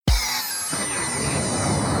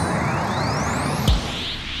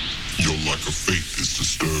The fate is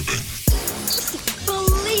disturbing.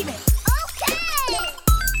 Believe it. Okay.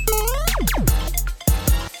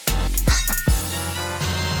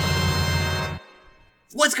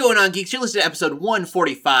 What's going on, geeks? You're listening to episode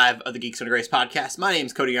 145 of the Geeks Under Grace podcast. My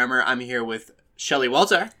name's Cody Armour. I'm here with Shelly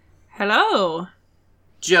Walter. Hello.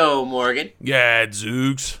 Joe Morgan.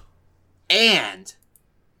 Gadzooks. And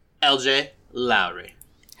LJ Lowry.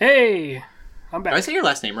 Hey, I'm back. Did I say your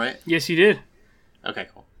last name right? Yes, you did. Okay,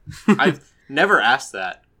 cool. I've never asked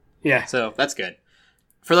that, Yeah. so that's good.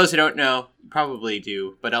 For those who don't know, you probably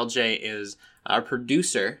do, but LJ is our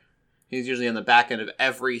producer. He's usually on the back end of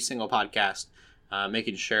every single podcast,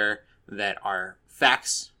 making sure that our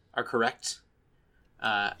facts are correct.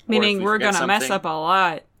 Meaning we're going to mess up a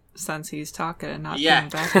lot since he's talking and not Yeah. doing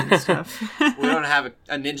back and stuff. We don't have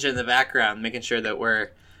a ninja in the background making sure that we're...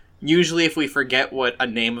 Usually if we forget what a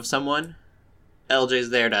name of someone, LJ's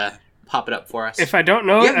there to pop it up for us. If I don't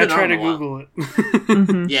know You it, I haven't been try on to in a while. Google it.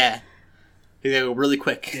 Mhm. Yeah. They go really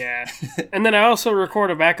quick. Yeah. And then I also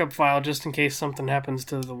record a backup file just in case something happens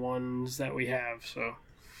to the ones that we have, so.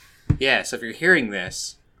 Yeah, so if you're hearing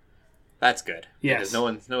this, that's good. Yes.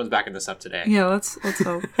 Because no one's backing this up today. Yeah, let's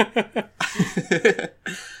hope. Today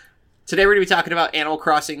we're going to be talking about Animal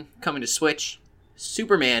Crossing coming to Switch,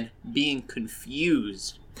 Superman being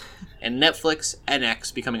confused, and Netflix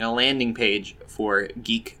NX becoming a landing page for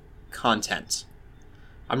geek content.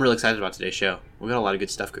 I'm really excited about today's show. We got a lot of good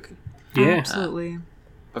stuff cooking. Yeah. Absolutely.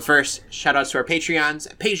 But first, shout outs to our Patreons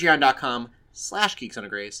at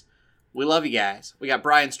patreon.com/geeksundergrace. We love you guys. We got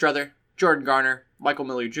Brian Struther, Jordan Garner, Michael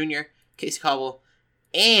Miller Jr., Casey Cobble,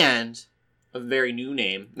 and a very new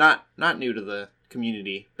name, not new to the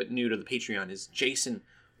community, but new to the Patreon, is Jason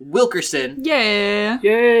Wilkerson. Yeah.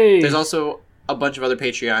 Yay! There's also a bunch of other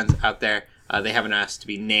Patreons out there. They haven't asked to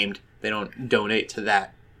be named. They don't donate to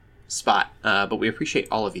that spot, but we appreciate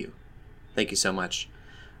all of you. Thank you so much.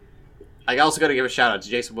 I also got to give a shout out to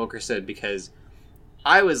Jason Wilkerson because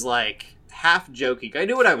I was like half joking. I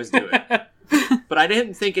knew what I was doing, but I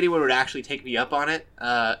didn't think anyone would actually take me up on it.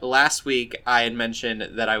 Last week, I had mentioned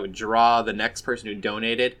that I would draw the next person who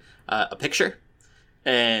donated a picture.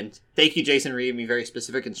 And thank you, Jason, for giving me very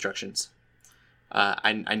specific instructions.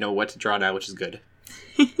 I know what to draw now, which is good.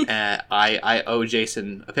 I owe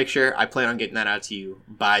Jason a picture. I plan on getting that out to you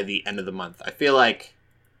by the end of the month. I feel like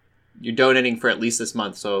you're donating for at least this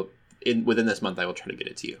month, so within this month, I will try to get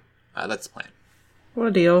it to you. That's the plan. What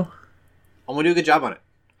a deal. I'm going to do a good job on it.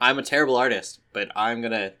 I'm a terrible artist, but I'm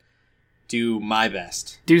going to do my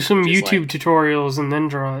best. Do some Just YouTube like- tutorials and then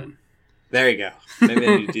draw it. There you go. Maybe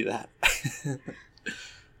I need to do that.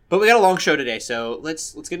 But we got a long show today, so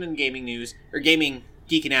let's get into gaming news, or gaming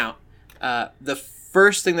geeking out. The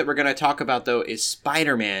first thing that we're going to talk about, though, is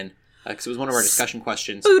Spider-Man, because it was one of our discussion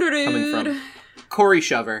questions coming from Corey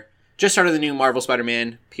Shover. Just started the new Marvel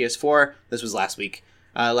Spider-Man PS4. This was last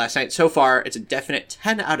night. So far, it's a definite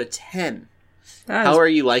 10 out of 10. That How is are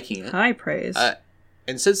you liking it? high praise.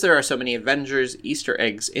 And since there are so many Avengers Easter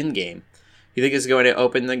eggs in-game, you think it's going to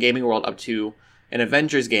open the gaming world up to an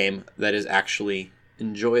Avengers game that is actually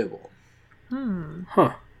enjoyable?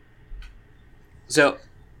 Huh. So,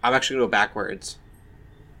 I'm actually going to go backwards.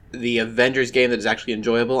 The Avengers game that is actually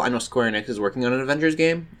enjoyable, I know Square Enix is working on an Avengers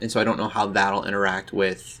game, and so I don't know how that'll interact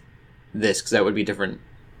with this, because that would be a different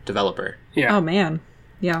developer. Yeah. Oh, man.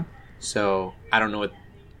 Yeah. So, I don't know what...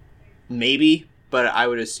 Maybe, but I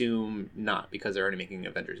would assume not, because they're already making an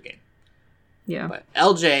Avengers game. Yeah. But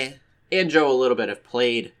LJ and Joe a little bit have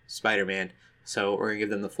played Spider-Man, so we're going to give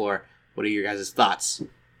them the floor. What are your guys' thoughts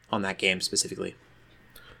on that game specifically?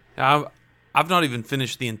 I've not even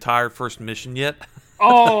finished the entire first mission yet.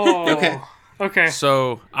 Oh. Okay. Okay.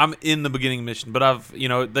 So I'm in the beginning mission, but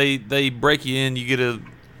they break you in. You get to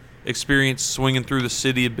experience swinging through the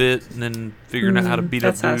city a bit and then figuring out how to beat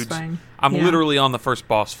up that's dudes. satisfying. I'm Yeah. literally on the first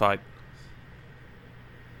boss fight.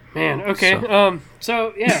 Man, okay.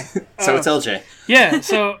 So yeah. So it's LJ. Yeah,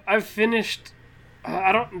 so I've finished.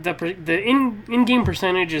 I don't. The in-game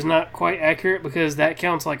percentage is not quite accurate because that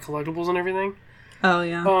counts like collectibles and everything. Oh,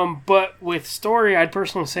 yeah. But with story, I'd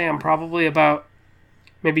personally say I'm probably about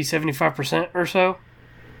maybe 75% or so.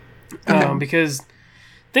 Because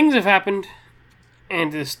things have happened,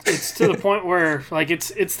 and it's to the point where like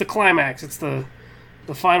it's the climax. It's the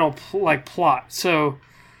final plot. So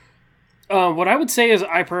what I would say is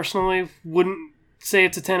I personally wouldn't say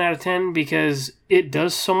it's a 10 out of 10 because it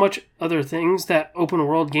does so much other things that open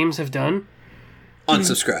world games have done.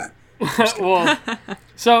 Unsubscribe. Well,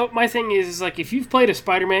 so my thing is like if you've played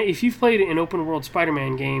an open world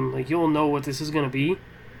Spider-Man game, like you'll know what this is going to be.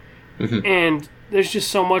 Mhm. And there's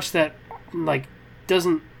just so much that like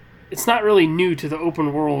doesn't it's not really new to the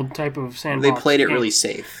open world type of sandbox. They played it game. really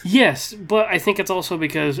safe. Yes, but I think it's also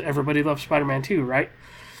because everybody loves Spider-Man 2, right?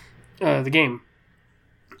 The game.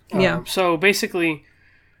 Yeah. So basically,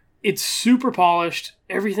 it's super polished.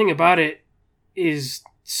 Everything about it is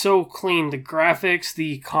so clean. The graphics,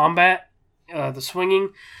 the combat, the swinging,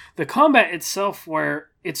 the combat itself, where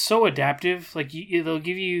it's so adaptive. Like they'll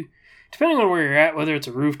give you, depending on where you're at, whether it's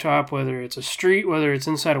a rooftop, whether it's a street, whether it's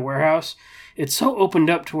inside a warehouse, it's so opened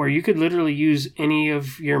up to where you could literally use any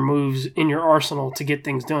of your moves in your arsenal to get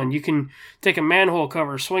things done. You can take a manhole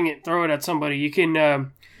cover, swing it, throw it at somebody. You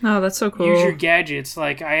can Oh, that's so cool. use your gadgets.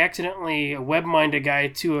 Like, I accidentally web-mined a guy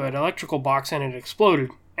to an electrical box and it exploded.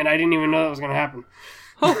 And I didn't even know that was going to happen.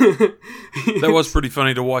 That was pretty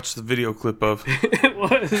funny to watch the video clip of. It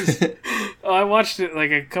was. I watched it like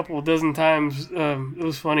a couple dozen times. It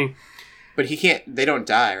was funny. But they don't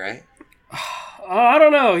die, right? I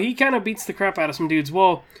don't know. He kind of beats the crap out of some dudes.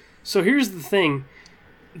 Well, so here's the thing.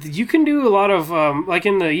 You can do a lot of, like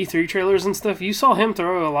in the E3 trailers and stuff, you saw him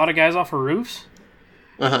throw a lot of guys off of roofs.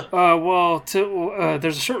 Uh-huh.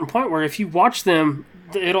 There's a certain point where if you watch them,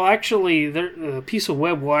 it'll actually, a piece of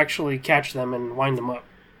web will actually catch them and wind them up.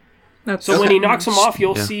 So when he knocks them off,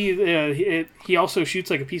 you'll see he also shoots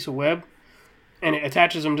like a piece of web, and it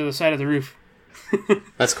attaches them to the side of the roof.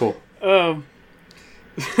 That's cool.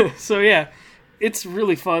 So yeah, it's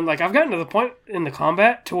really fun. Like, I've gotten to the point in the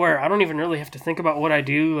combat to where I don't even really have to think about what I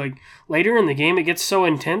do. Like, later in the game, it gets so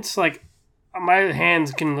intense. Like, my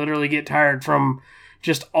hands can literally get tired from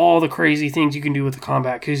just all the crazy things you can do with the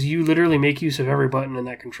combat, because you literally make use of every button in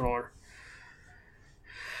that controller.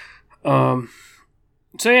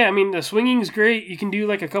 So yeah, I mean, the swinging's great. You can do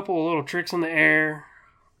like a couple of little tricks in the air.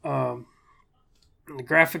 The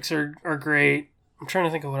graphics are great. I'm trying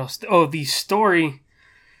to think of what else. Oh, the story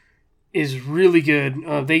is really good.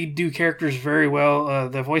 They do characters very well.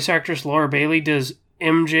 The voice actress Laura Bailey does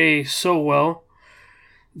MJ so well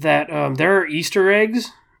that there are Easter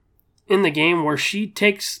eggs in the game where she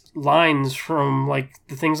takes lines from like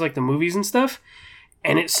the things like the movies and stuff,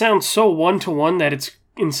 and it sounds so one-to-one that it's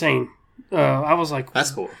insane. I was like,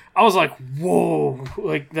 that's cool. I was like, whoa,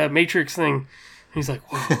 like that Matrix thing. He's like,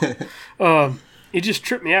 whoa. It just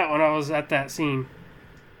tripped me out when I was at that scene.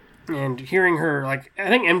 And hearing her, like, I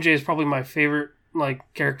think MJ is probably my favorite, like,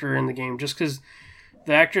 character in the game, just because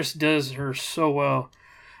the actress does her so well.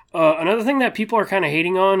 Another thing that people are kind of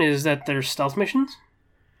hating on is that there's stealth missions.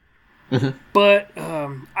 Mm-hmm. But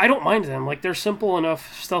I don't mind them. Like, they're simple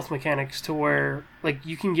enough stealth mechanics to where, like,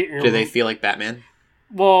 you can get your... Do they feel like Batman?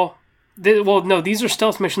 Well, no, these are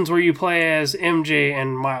stealth missions where you play as MJ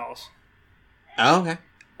and Miles. Oh, okay.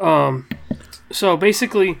 So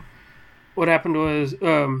basically, what happened was,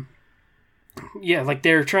 yeah, like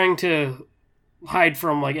they're trying to hide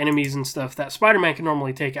from like enemies and stuff that Spider-Man can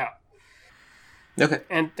normally take out. Okay.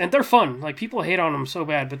 And they're fun. Like, people hate on them so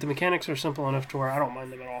bad, but the mechanics are simple enough to where I don't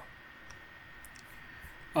mind them at all.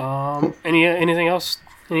 Cool. Anything else?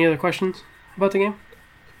 Any other questions about the game?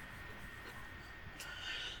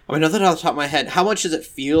 I mean, nothing off the top of my head. How much does it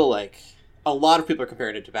feel like? A lot of people are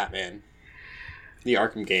comparing it to Batman, the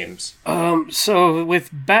Arkham games. So with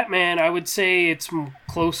Batman, I would say it's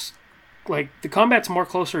close. Like, the combat's more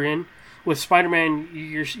closer in. With Spider-Man,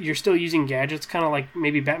 you're still using gadgets, kind of like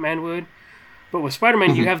maybe Batman would. But with Spider-Man,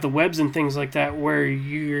 mm-hmm. you have the webs and things like that, where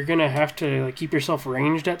you're gonna have to like keep yourself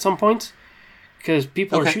ranged at some points, because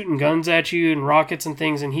people are shooting guns at you and rockets and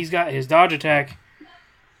things, and he's got his dodge attack.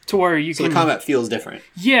 To where you can... So the combat feels different.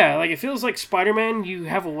 Yeah, like it feels like Spider-Man, you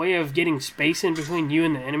have a way of getting space in between you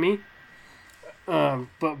and the enemy.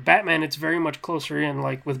 But Batman, it's very much closer in.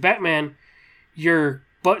 Like with Batman, your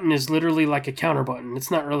button is literally like a counter button. It's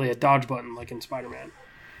not really a dodge button like in Spider-Man.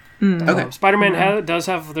 Okay. Spider-Man does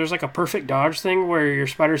have... There's like a perfect dodge thing where your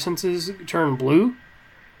spider senses turn blue.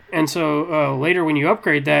 And so later when you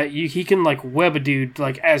upgrade that, he can like web a dude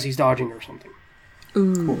like as he's dodging or something.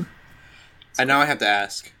 Ooh. Cool. And now I have to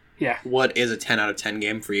ask. Yeah. What is a 10 out of 10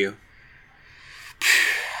 game for you?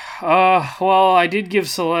 Well, I did give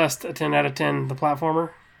Celeste a 10 out of 10, the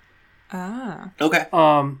platformer. Ah. Okay.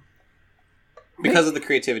 Because of the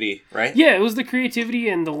creativity, right? Yeah, it was the creativity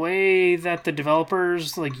and the way that the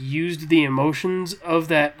developers like used the emotions of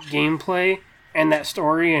that gameplay and that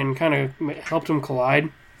story and kind of helped them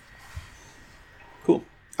collide. Cool.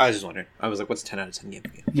 I was just wondering. I was like, what's a 10 out of 10 game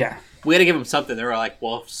for you? Yeah. We had to give them something. They were like,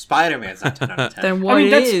 well, Spider-Man's not 10 out of 10. Then what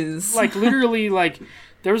is? Like, literally, like,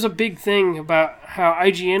 there was a big thing about how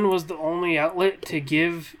IGN was the only outlet to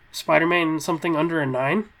give Spider-Man something under a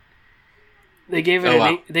 9. They gave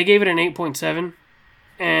it They gave it an 8.7.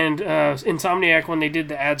 And Insomniac, when they did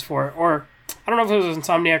the ads for it, or I don't know if it was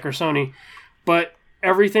Insomniac or Sony, but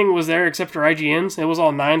everything was there except for IGNs. It was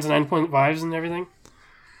all 9s and 9.5s and everything.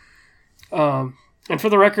 And for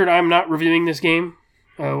the record, I'm not reviewing this game.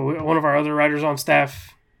 One of our other writers on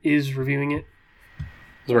staff is reviewing it.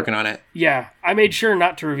 He's working on it. Yeah, I made sure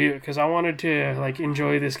not to review it because I wanted to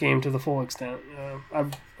enjoy this game to the full extent.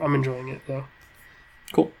 I'm enjoying it though.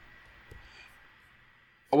 Cool.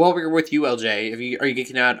 While we're with you, LJ, are you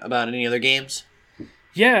geeking out about any other games?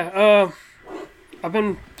 Yeah, I've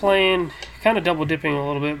been playing, kind of double dipping a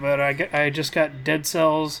little bit, but I just got Dead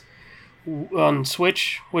Cells on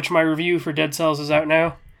Switch, which my review for Dead Cells is out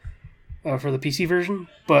now for the PC version.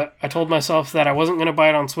 But I told myself that I wasn't going to buy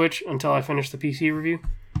it on Switch until I finished the PC review.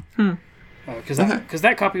 Because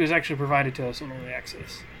that copy was actually provided to us in early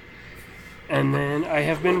access. And then I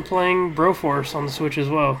have been playing Broforce on the Switch as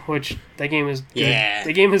well, which that game is good. Yeah.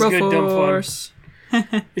 The game is good, dumb Broforce.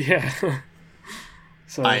 fun. Yeah.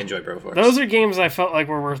 So I enjoy Broforce. those are games I felt like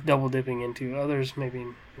were worth double dipping into. Others maybe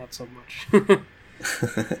not so much.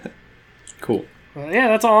 Cool. But yeah,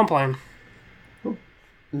 that's all I'm playing.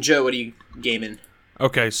 Joe, what are you gaming?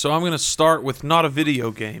 Okay, so I'm going to start with not a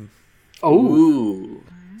video game. Oh, Ooh.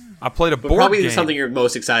 I played a But board probably game. something you're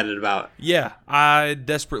most excited about. Yeah, I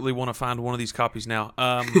desperately want to find one of these copies now.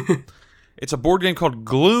 It's a board game called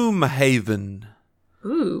Gloomhaven.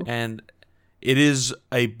 Ooh. And it is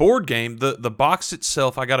a board game. The box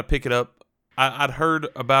itself, I got to pick it up. I'd heard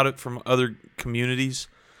about it from other communities,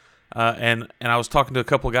 and I was talking to a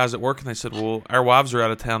couple of guys at work, and they said, "Well, our wives are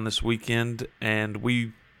out of town this weekend, and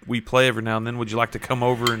we play every now and then. Would you like to come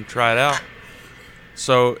over and try it out?"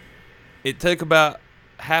 So it took about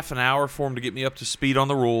half an hour for them to get me up to speed on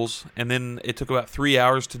the rules, and then it took about 3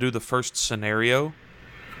 hours to do the first scenario.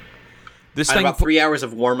 This I had thing about 3 hours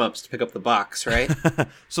of warm-ups to pick up the box, right?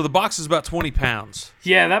 So the box is about 20 pounds.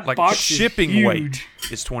 yeah, that Like box shipping is huge. weight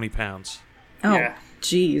is 20 pounds. Oh, Yeah.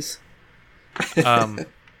 jeez.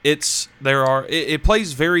 It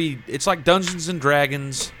plays it's like Dungeons and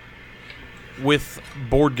Dragons with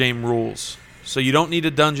board game rules. So you don't need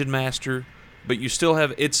a dungeon master, but you still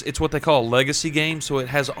have it's what they call a legacy game, so it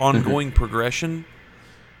has ongoing progression.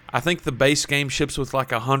 I think the base game ships with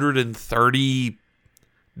like 130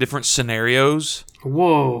 different scenarios.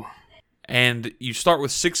 Whoa. And you start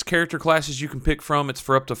with 6 character classes you can pick from. It's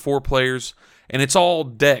for up to 4 players. And it's all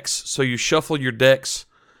decks. So you shuffle your decks.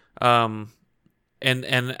 And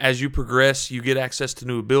as you progress, you get access to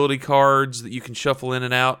new ability cards that you can shuffle in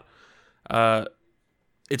and out.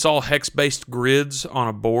 It's all hex-based grids on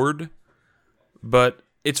a board. But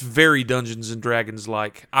it's very Dungeons and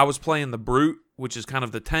Dragons-like. I was playing the Brute, which is kind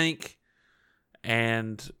of the tank.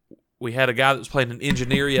 And we had a guy that was playing an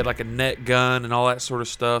engineer. He had like a net gun and all that sort of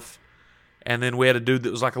stuff. And then we had a dude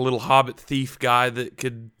that was like a little hobbit thief guy that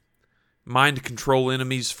could mind control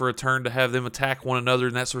enemies for a turn to have them attack one another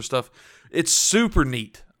and that sort of stuff. It's super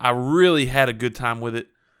neat. I really had a good time with it.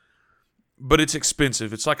 But it's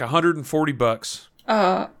expensive. It's like $140.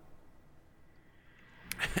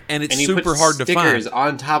 And it's And you super put hard to stickers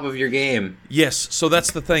find. on top of your game. Yes, so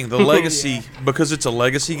that's the thing. The legacy, because it's a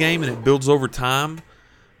legacy game and it builds over time,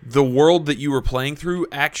 the world that you were playing through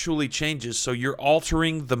actually changes. So you're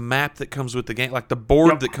altering the map that comes with the game. Like the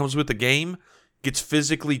board that comes with the game gets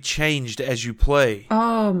physically changed as you play.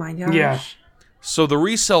 Oh my gosh. Yeah. So the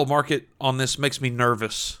resale market on this makes me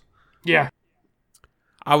nervous. Yeah.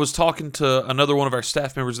 I was talking to another one of our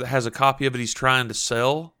staff members that has a copy of it he's trying to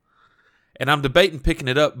sell. And I'm debating picking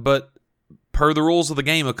it up, but per the rules of the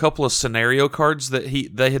game, a couple of scenario cards that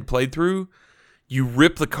they had played through, you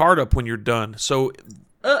rip the card up when you're done. So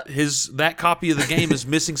that copy of the game is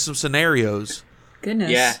missing some scenarios. Goodness.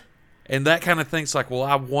 Yeah. And that kind of thing's like, well,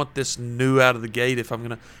 I want this new out of the gate if I'm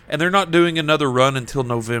going to... And they're not doing another run until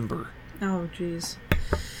November. Oh, jeez.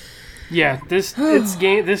 Yeah, this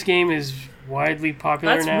game is widely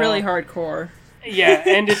popular That's now. really hardcore. Yeah,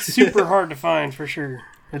 and it's super hard to find for sure.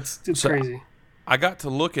 It's crazy. I got to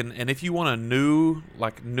looking, and if you want a new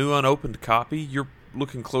unopened copy, you're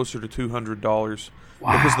looking closer to $200.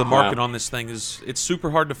 Wow. Because the market on this thing it's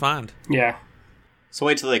super hard to find. Yeah. So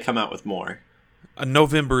wait till they come out with more.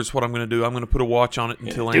 November is what I'm going to do. I'm going to put a watch on it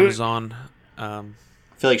until do it. Amazon. I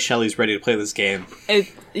feel like Shelly's ready to play this game.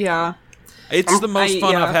 Yeah. It's the most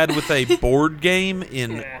fun yeah. I've had with a board game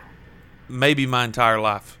in maybe my entire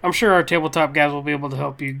life. I'm sure our tabletop guys will be able to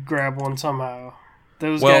help you grab one somehow.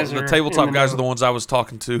 Those Well, guys the are tabletop in guys know. are the ones I was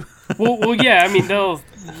talking to. well, yeah. I mean,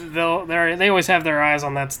 they always have their eyes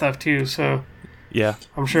on that stuff too. So Yeah,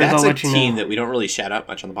 I'm sure That's they'll a let you team know. that we don't really shout out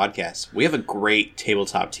much on the podcast. We have a great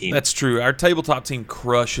tabletop team. that's true. Our tabletop team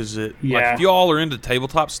crushes it. Like, Yeah. if you all are into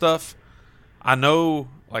tabletop stuff, I know,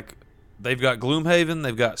 like, they've got Gloomhaven,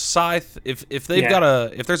 they've got Scythe. If they've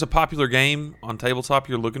got if there's a popular game on tabletop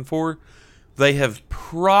you're looking for, they have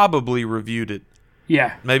probably reviewed it.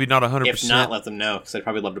 Yeah. Maybe not 100%. If not, let them know, because I'd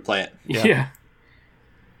probably love to play it. Yeah.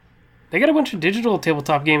 They got a bunch of digital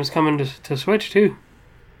tabletop games coming to Switch, too.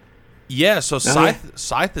 Yeah, so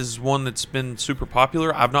Scythe is one that's been super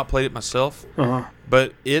popular. I've not played it myself,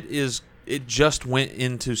 but it just went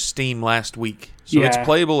into Steam last week. So it's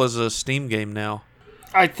playable as a Steam game now.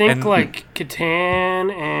 I think like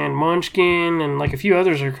Catan and Munchkin and like a few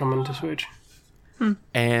others are coming to Switch.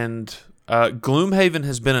 And Gloomhaven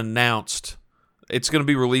has been announced. It's going to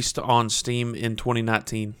be released on Steam in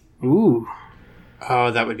 2019. Ooh.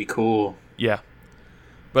 Oh, that would be cool. Yeah.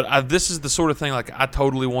 But this is the sort of thing, like, I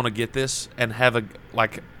totally want to get this and have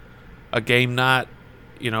a game night,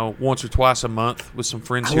 once or twice a month with some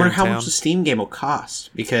friends here in town. I wonder how much the Steam game will cost,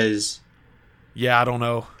 because... Yeah, I don't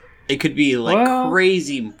know. It could be,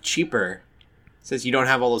 crazy cheaper. It says you don't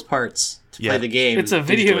have all those parts to play the game. It's a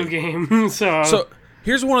video game, So,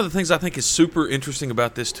 here's one of the things I think is super interesting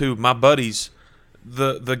about this, too. My buddies,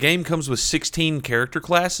 the game comes with 16 character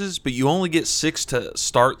classes, but you only get 6 to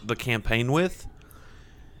start the campaign with.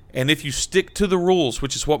 And if you stick to the rules,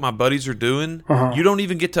 which is what my buddies are doing, you don't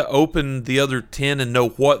even get to open the other 10 and know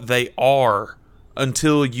what they are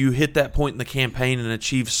until you hit that point in the campaign and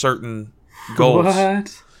achieve certain goals.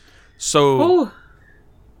 What? So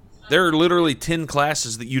there are literally 10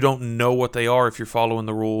 classes that you don't know what they are if you're following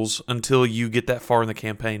the rules until you get that far in the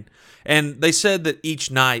campaign. And they said that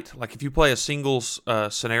each night, like if you play a single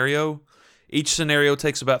scenario, each scenario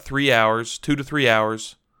takes about 3 hours, 2 to 3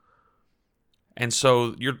 hours. And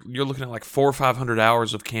so you're looking at like 400 or 500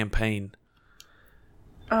 hours of campaign.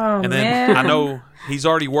 Oh, and then man. I know he's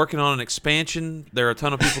already working on an expansion. There are a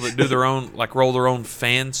ton of people that do their own, like roll their own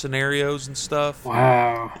fan scenarios and stuff.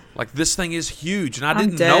 Wow. Like this thing is huge, and I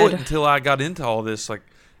didn't know it until I got into all this. Like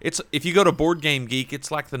if you go to Board Game Geek, it's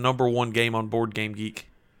like the #1 game on Board Game Geek.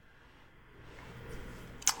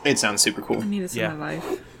 It sounds super cool. I need this in my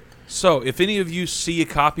life. So if any of you see a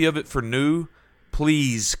copy of it for new,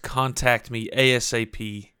 please contact me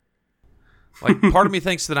ASAP. Like, part of me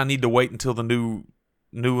thinks that I need to wait until the new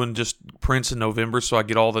one just prints in November so I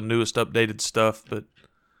get all the newest updated stuff, but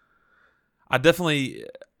I definitely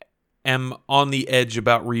am on the edge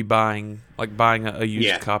about rebuying, like buying a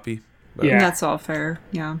used copy. But that's all fair.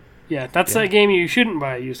 Yeah. Yeah, that's a game you shouldn't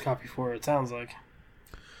buy a used copy for, it sounds like.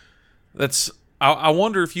 I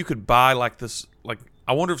wonder if you could buy like this, like,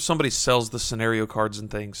 I wonder if somebody sells the scenario cards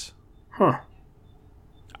and things. Huh.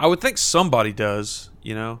 I would think somebody does,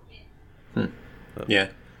 Yeah.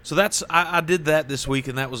 So I did that this week,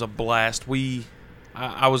 and that was a blast.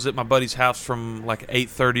 I was at my buddy's house from like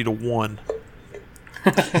 8:30 to 1.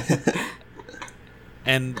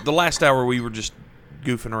 And the last hour we were just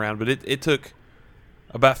goofing around, but it took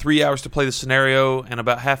about 3 hours to play the scenario and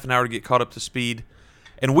about half an hour to get caught up to speed.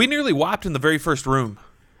 And we nearly wiped in the very first room.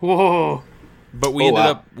 Whoa. But we ended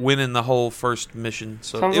up winning the whole first mission,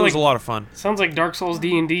 so it was a lot of fun. Sounds like Dark Souls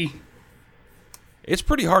D&D. It's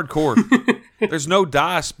pretty hardcore. There's no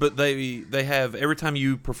dice, but they have, every time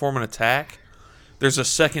you perform an attack, there's a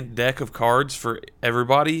second deck of cards for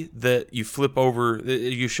everybody that you flip over,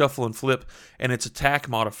 you shuffle and flip, and it's attack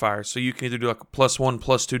modifiers. So you can either do like a +1,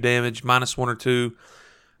 +2 damage, -1 or 2.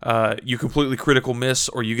 You completely critical miss,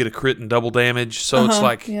 or you get a crit and double damage. So it's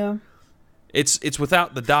like... Yeah. It's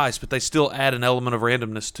without the dice, but they still add an element of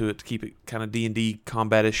randomness to it to keep it kind of D&D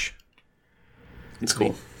combat-ish. It's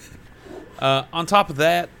cool. On top of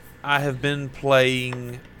that, I have been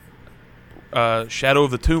playing Shadow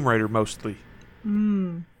of the Tomb Raider mostly.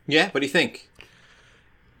 Yeah, what do you think?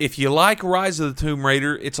 If you like Rise of the Tomb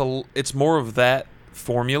Raider, it's more of that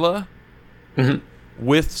formula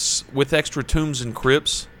with extra tombs and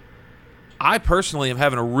crypts. I personally am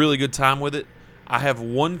having a really good time with it. I have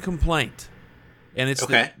one complaint. And it's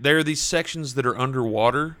that there are these sections that are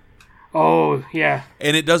underwater. Oh, yeah.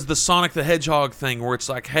 And it does the Sonic the Hedgehog thing where it's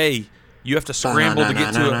like, hey, you have to scramble to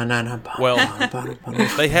get to it. Well,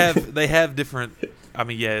 they have different... I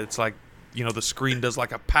mean, yeah, it's like, the screen does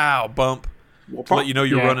like a pow bump to let you know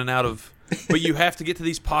you're running out of... But you have to get to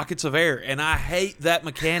these pockets of air, and I hate that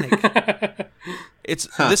mechanic.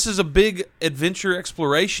 This is a big adventure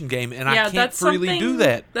exploration game, and I can't freely do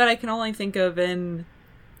that. That I can only think of in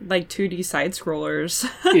like 2D side scrollers.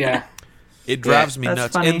 Yeah. It drives me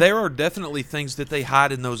nuts. Funny. And there are definitely things that they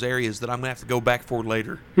hide in those areas that I'm going to have to go back for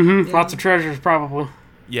later. Mm-hmm. Yeah. Lots of treasures, probably.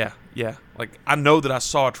 Yeah. Like, I know that I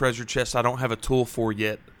saw a treasure chest I don't have a tool for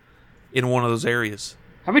yet in one of those areas.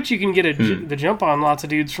 I bet you can get the jump on lots of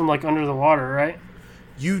dudes from, like, under the water, right?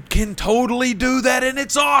 You can totally do that, and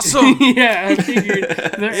it's awesome. Yeah, I figured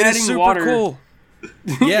they're It adding is super water. cool.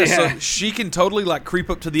 Yeah, Yeah. so she can totally like creep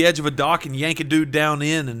up to the edge of a dock and yank a dude down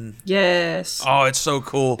in, and Yes. oh, it's so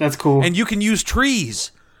cool. That's cool. And you can use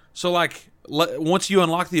trees. So like once you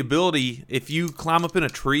unlock the ability, if you climb up in a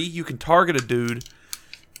tree, you can target a dude,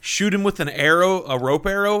 shoot him with an arrow, a rope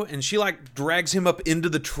arrow, and she like drags him up into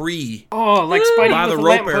the tree Oh, like Spidey by with the a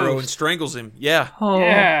rope arrow and lamppost. strangles him. Yeah, Oh,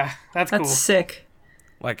 Yeah, that's that's cool. sick.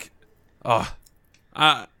 like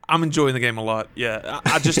I'm enjoying the game a lot. Yeah,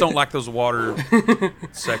 I just don't like those water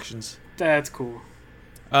sections. That's cool.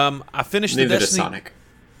 I finished the Neither does Destiny. Sonic.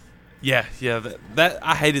 Yeah, that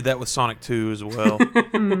I hated that with Sonic 2 as well.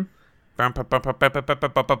 That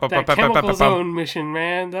Chemical Zone mission,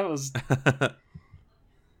 man, that was...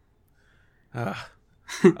 I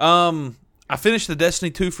finished the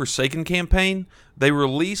Destiny 2 Forsaken campaign. They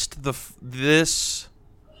released the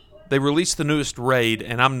newest raid,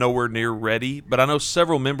 and I'm nowhere near ready. But I know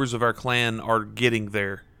several members of our clan are getting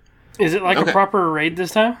there. Is it like Okay. a proper raid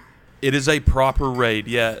this time? It is a proper raid,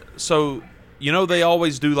 yeah. So they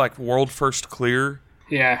always do like world first clear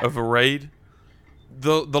Yeah. of a raid.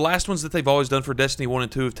 The last ones that they've always done for Destiny 1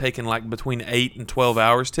 and 2 have taken like between 8 and 12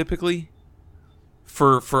 hours typically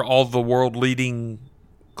for all the world leading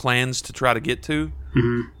clans to try to get to.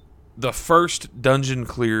 Mm-hmm. The first dungeon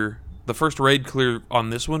clear, the first raid clear on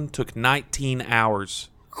this one took 19 hours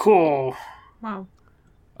Cool. Wow.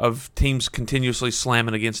 of teams continuously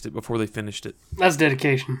slamming against it before they finished it. That's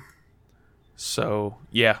dedication. So,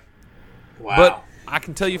 yeah. Wow. But I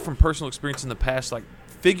can tell you from personal experience in the past, like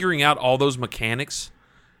figuring out all those mechanics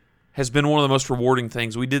has been one of the most rewarding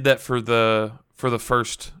things. We did that for the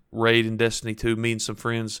first raid in Destiny 2. Me and some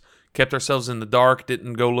friends kept ourselves in the dark,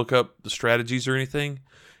 didn't go look up the strategies or anything,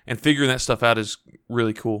 and figuring that stuff out is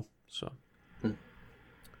really cool. So,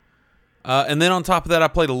 and then on top of that, I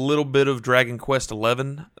played a little bit of Dragon Quest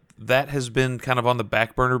XI. That has been kind of on the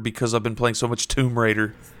back burner because I've been playing so much Tomb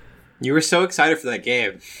Raider. You were so excited for that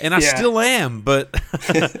game. And I Yeah. still am, but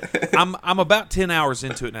I'm about 10 hours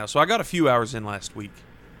into it now. So I got a few hours in last week.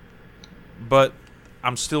 But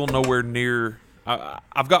I'm still nowhere near...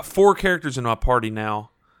 I've got 4 characters in my party now,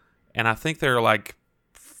 and I think there are like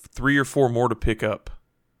 3 or 4 more to pick up.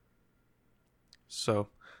 So,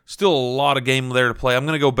 still a lot of game there to play. I'm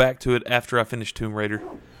going to go back to it after I finish Tomb Raider.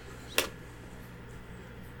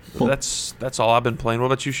 That's all I've been playing. What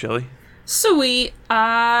about you, Shelly? Sweet.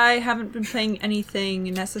 I haven't been playing anything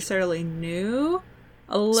necessarily new.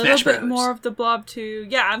 A little Smash bit Bros. more of the Blob 2.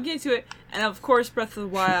 Yeah, I'm getting to it. And of course, Breath of the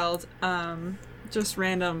Wild. Just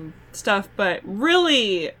random stuff. But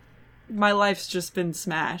really, my life's just been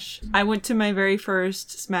Smash. I went to my very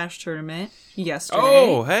first Smash tournament yesterday.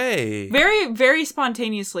 Oh, hey! Very, very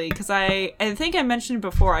spontaneously, because I think I mentioned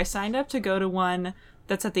before, I signed up to go to one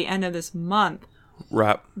that's at the end of this month.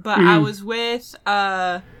 Right. But I was with...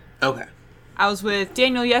 Okay. I was with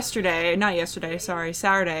Daniel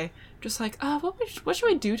Saturday. Just like, what should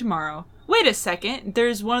we do tomorrow? Wait a second.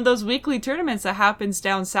 There's one of those weekly tournaments that happens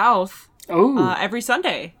down south Oh, every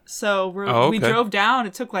Sunday. So we okay. drove down.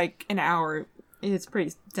 It took like an hour. It's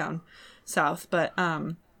pretty down south. But,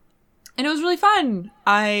 and it was really fun.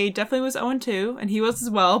 I definitely was 0-2, and he was as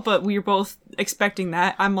well, but we were both expecting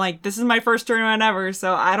that. I'm like, this is my first tournament ever,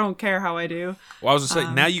 so I don't care how I do. Well, I was going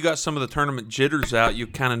to say, now you got some of the tournament jitters out, you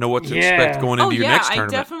kind of know what to Yeah. expect going into your next I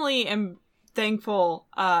tournament. definitely am thankful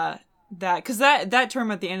that, because that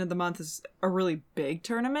tournament at the end of the month is a really big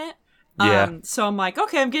tournament. Yeah. So I'm like,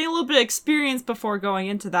 okay, I'm getting a little bit of experience before going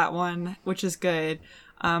into that one, which is good.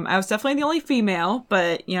 I was definitely the only female,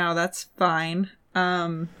 but, that's fine.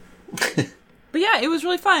 But yeah, it was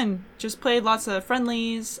really fun. Just played lots of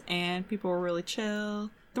friendlies, and people were really chill.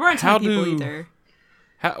 There weren't a ton of people either.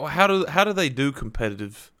 How do they do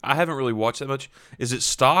competitive? I haven't really watched that much. Is it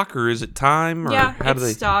stock or is it time? Or Yeah, how do they...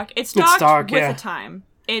 it's stock. It's stocked stock, with yeah. a time.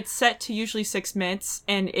 It's set to usually 6 minutes,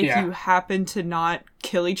 and if Yeah. you happen to not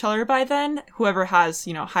kill each other by then, whoever has,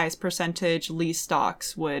 highest percentage, least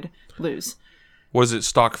stocks would lose. Was it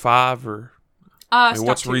stock 5 or Stock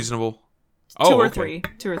what's 2. reasonable? Two or okay. 3.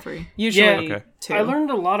 2 or 3. Usually Okay. 2. I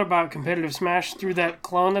learned a lot about competitive Smash through that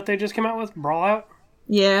clone that they just came out with, Brawlout.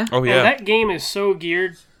 Yeah. Oh And yeah. that game is so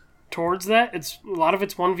geared towards that. It's a lot of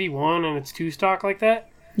it's 1v1 and it's 2 stock like that.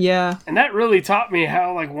 Yeah. And that really taught me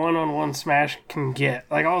how like one-on-one Smash can get.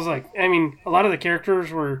 Like I was like, a lot of the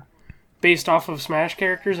characters were based off of Smash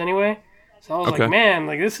characters anyway. So I was Okay. like, man,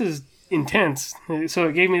 like this is intense. So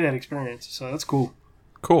it gave me that experience. So that's cool.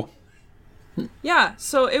 Cool. Yeah,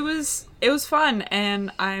 so it was fun,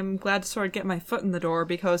 and I'm glad to sort of get my foot in the door,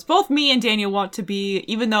 because both me and Daniel want to be,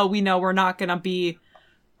 even though we know we're not going to be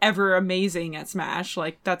ever amazing at Smash.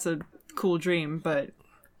 Like, that's a cool dream, but,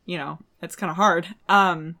 you know, it's kind of hard.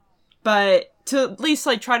 But to at least,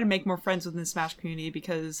 like, try to make more friends within the Smash community,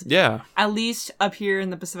 because Yeah. at least up here in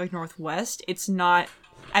the Pacific Northwest, it's not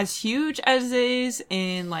as huge as it is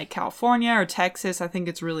in, like, California or Texas. I think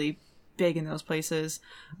it's really big in those places.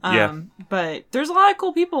 But there's a lot of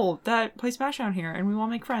cool people that play Smash down here, and we want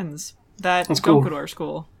to make friends that That's don't cool. go to our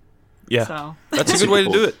school. Yeah. So, That's a good way to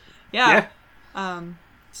do it. yeah.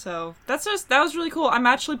 So that was really cool. I'm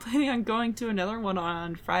actually planning on going to another one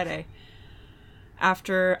on Friday.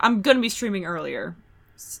 After I'm gonna be streaming earlier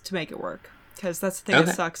to make it work, because that's the thing Okay.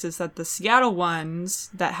 that sucks, is that the Seattle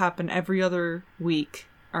ones that happen every other week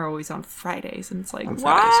are always on Fridays, and it's like, On Fridays.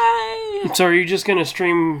 why? So are you just going to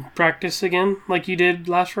stream practice again like you did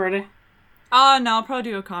last Friday? No, I'll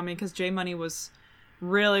probably do Okami, because J Money was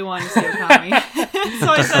really wanting to see Okami. So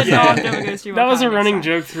I said, no, I'm never gonna stream Okami That was a next running time.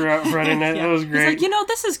 joke throughout Friday night. Yeah. That was He's great. like, you know,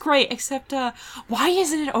 this is great, except why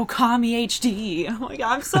isn't it Okami HD? I'm like,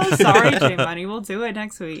 I'm so sorry, J Money. We'll do it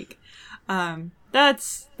next week.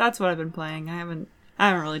 That's what I've been playing. I haven't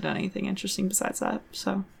really done anything interesting besides that.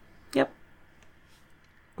 So, yep.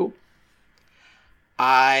 Cool.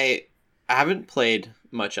 I haven't played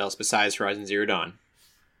much else besides Horizon Zero Dawn.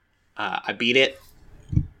 I beat it.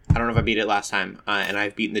 I don't know if I beat it last time, and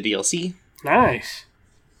I've beaten the DLC. Nice.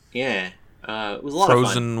 Yeah, it was a lot of fun.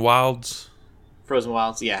 Frozen Wilds. Frozen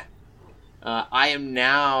Wilds, yeah. I am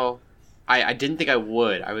now. I didn't think I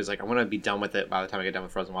would. I was like, I want to be done with it by the time I get done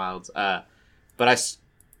with Frozen Wilds. But I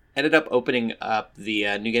ended up opening up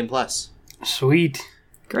the New Game Plus. Sweet.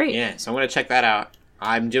 Great. Yeah, so I'm gonna check that out.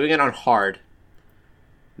 I'm doing it on hard,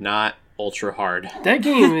 not ultra hard. That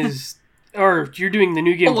game is... Or you're doing the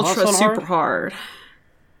new game Ultra plus on super hard? hard.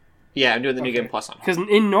 Yeah, I'm doing the New Game Plus on hard. Because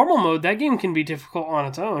in normal mode, that game can be difficult on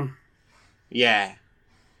its own. Yeah.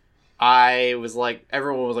 I was like,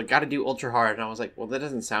 everyone was like, gotta do ultra hard. And I was like, well, that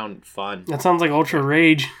doesn't sound fun. That sounds like Ultra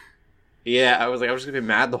Rage. Yeah, I was like, I was just gonna be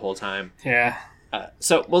mad the whole time. Yeah.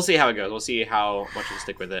 So we'll see how it goes. We'll see how much I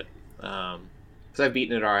stick with it. Because I've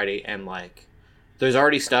beaten it already, and like, there's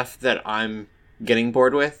already stuff that I'm getting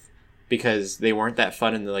bored with because they weren't that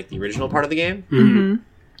fun in the original part of the game.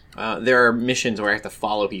 Mm-hmm. There are missions where I have to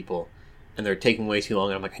follow people, and they're taking way too long.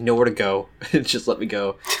 And I'm like, I know where to go. Just let me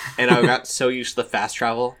go. And I got so used to the fast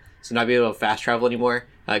travel, so not being able to fast travel anymore.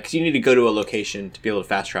 Because you need to go to a location to be able to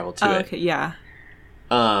fast travel to it. Okay, yeah.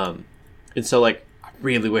 And so, like, I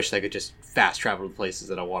really wish I could just fast travel to places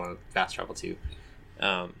that I want to fast travel to.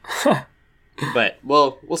 But,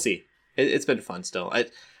 well, we'll see. It's been fun still.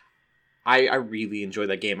 I really enjoyed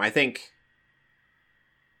that game. I think,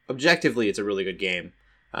 objectively, it's a really good game.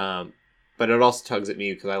 But it also tugs at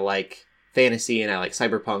me because I like fantasy and I like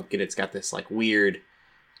cyberpunk, and it's got this, like, weird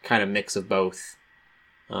kind of mix of both.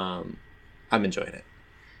 I'm enjoying it.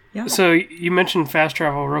 Yeah. So you mentioned fast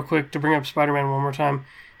travel real quick to bring up Spider-Man one more time.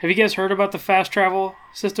 Have you guys heard about the fast travel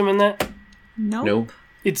system in that? Nope. No?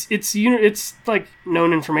 It's like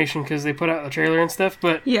known information because they put out the trailer and stuff.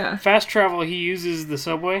 But Yeah. fast travel, he uses the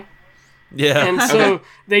subway, Yeah. and so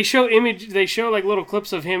they show like little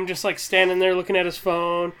clips of him just like standing there looking at his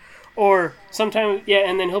phone, or sometimes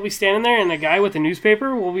and then he'll be standing there, and the guy with the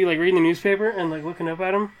newspaper will be like reading the newspaper and like looking up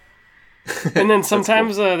at him. And then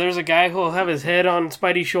sometimes there's a guy who'll have his head on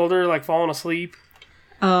Spidey's shoulder, like falling asleep.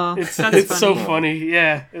 That's It's so funny. funny.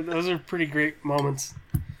 Yeah, those are pretty great moments.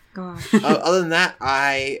 Gosh. Other than that,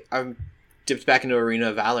 I'm dipped back into Arena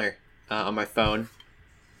of Valor on my phone.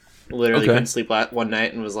 Literally Okay. couldn't sleep one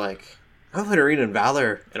night and was like, I haven't played Arena of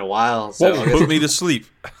Valor in a while. So What put me to sleep?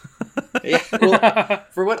 yeah, well,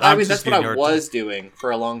 for what I I'm mean, just that's what giving you I a hard was doing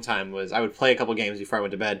for a long time. Was I would play a couple games before I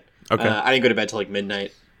went to bed. Okay. I didn't go to bed till like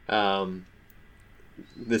midnight.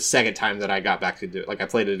 The second time that I got back to do it, like I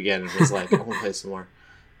played it again and was like, I want to play some more.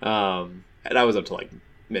 And I was up till like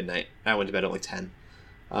midnight. I went to bed at like 10.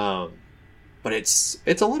 But it's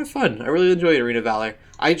a lot of fun. I really enjoy Arena of Valor.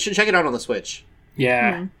 I should check it out on the Switch.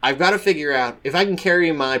 Yeah. I've got to figure out if I can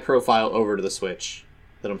carry my profile over to the Switch.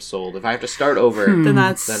 Then I'm sold. If I have to start over, Then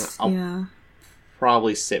that's Then I'll- yeah.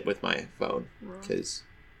 probably sit with my phone because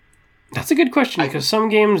That's a good question because some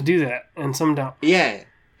games do that and some don't. yeah,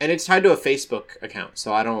 and it's tied to a Facebook account,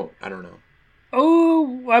 so I don't know.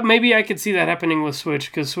 Oh, well, maybe I could see that happening with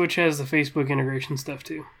Switch because Switch has the Facebook integration stuff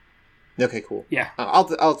too. Okay, cool. Yeah. I'll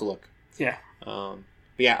have to look. Yeah. But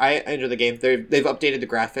yeah, I enjoy the game. They've updated the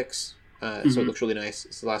graphics, so it looks really nice.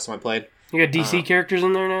 It's the last time I played. You got DC characters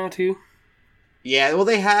in there now too. Yeah, well,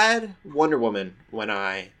 they had Wonder Woman when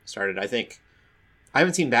I started. I think I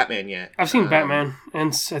haven't seen Batman yet. I've seen Batman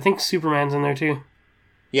and I think Superman's in there too.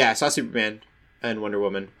 Yeah, I saw Superman and Wonder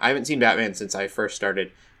Woman. I haven't seen Batman since I first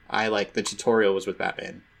started. The tutorial was with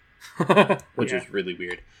Batman. which was really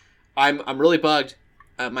weird. I'm really bugged.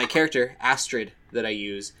 My character Astrid that I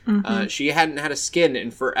use, she hadn't had a skin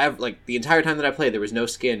in forever. Like the entire time that I played, there was no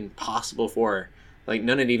skin possible for her. Like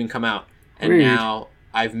none had even come out, and Weird. now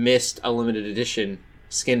I've missed a limited edition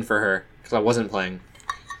skin for her because I wasn't playing.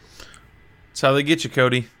 That's how they get you,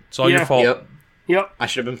 Cody. It's all your Yeah. fault. Yep. I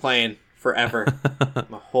should have been playing forever,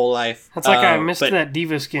 my whole life. That's like I missed but- that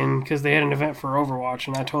Diva skin because they had an event for Overwatch,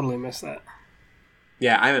 and I totally missed that.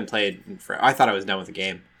 Yeah, I haven't played for. I thought I was done with the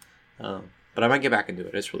game, but I might get back into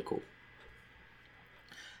it. It's really cool.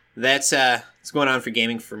 That's what's going on for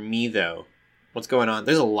gaming for me though. What's going on?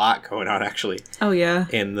 There's a lot going on actually Oh yeah.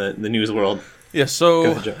 in the news world. Yeah, so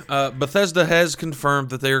Go ahead, Joe. Bethesda has confirmed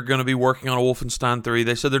that they're going to be working on Wolfenstein 3.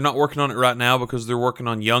 They said they're not working on it right now because they're working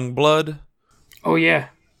on Youngblood, Oh yeah.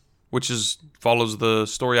 which follows the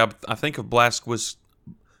story, I think, of Blazkowicz,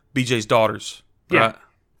 BJ's daughters. Yeah. Right?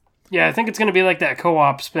 Yeah, I think it's gonna be like that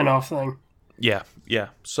co-op spin-off thing. Yeah, yeah.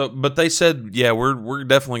 So, but they said, yeah, we're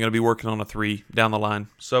definitely going to be working on a 3 down the line.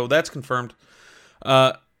 So that's confirmed.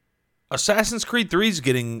 Assassin's Creed 3 is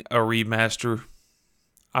getting a remaster.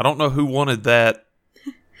 I don't know who wanted that.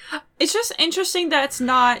 It's just interesting that it's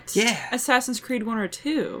not Yeah. Assassin's Creed 1 or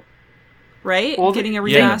 2, right? Well, Getting a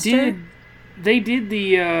yeah. remaster. They did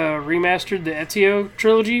the remastered the Ezio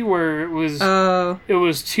trilogy where it was Oh,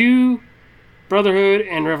 2, Brotherhood,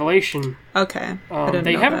 and Revelation. okay. I didn't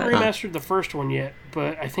They know haven't that. remastered the first one yet,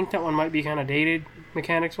 but I think that one might be kind of dated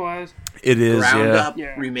mechanics wise. It is, Ground yeah. up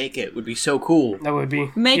Yeah. remake it would be so cool. That would be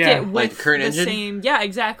Make yeah. it with Like the current engine? same. Yeah,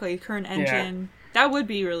 exactly. Current engine. That would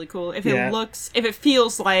be really cool if Yeah. if it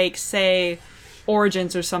feels like, say,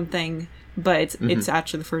 Origins or something, but it's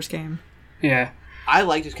actually the first game. Yeah. I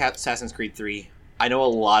liked Assassin's Creed 3. I know a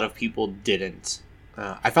lot of people didn't.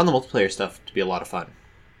 I found the multiplayer stuff to be a lot of fun.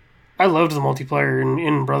 I loved the multiplayer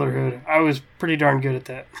in Brotherhood. I was pretty darn good at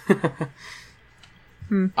that.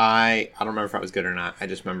 I don't remember if I was good or not. I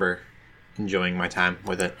just remember enjoying my time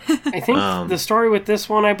with it. I think Um, the story with this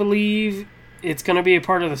one, I believe, it's going to be a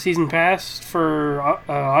part of the season pass for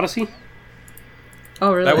Odyssey.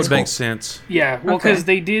 Oh, really? That would cool. make sense. Yeah, well, Okay. because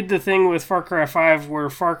they did the thing with Far Cry 5 where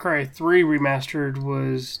Far Cry 3 Remastered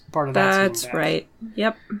was part of that That's season pass. right.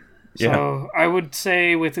 Yep. So I would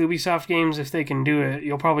say with Ubisoft games, if they can do it,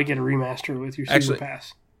 you'll probably get a remaster with your season Actually-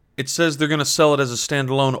 pass. It says they're going to sell it as a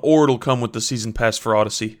standalone, or it'll come with the season pass for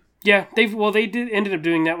Odyssey. Yeah, they ended up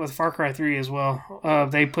doing that with Far Cry 3 as well.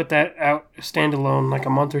 They put that out standalone like a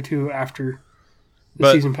month or two after the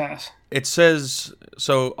But- season pass. It says,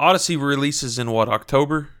 so Odyssey releases in what,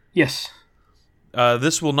 October? Yes,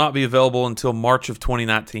 This will not be available until March of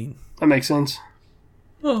 2019. that makes sense.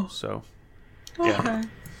 Oh, So, okay.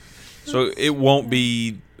 so it won't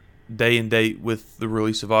be day and date with the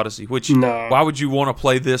release of Odyssey. Which, No. why would you want to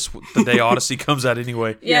play this the day Odyssey comes out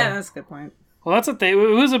anyway? Yeah, that's a good point. Well, that's what they. It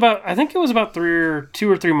was about. I think it was about 2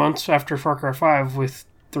 or 3 months after Far Cry 5 with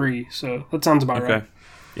 3. So that sounds about Okay, right.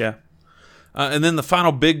 yeah. And then the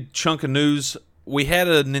final big chunk of news: we had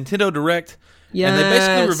a Nintendo Direct, Yes. and they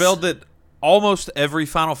basically revealed that almost every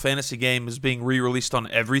Final Fantasy game is being re-released on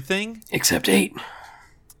everything. Except 8.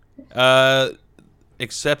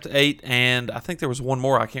 Except 8, and I think there was one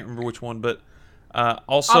more. I can't remember which one, but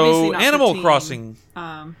also Obviously not Animal 15. Crossing.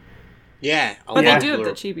 Yeah. But Yeah. they do have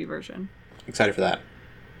the chibi version. Excited for that.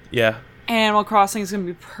 Yeah, Animal Crossing is going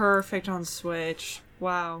to be perfect on Switch.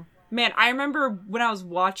 Wow. Man, I remember when I was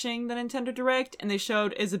watching the Nintendo Direct and they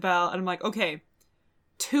showed Isabelle, and I'm like, okay,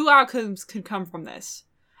 2 outcomes could come from this.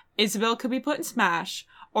 Isabelle could be put in Smash,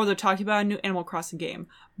 or they're talking about a new Animal Crossing game.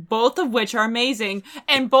 Both of which are amazing,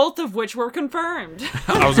 and both of which were confirmed.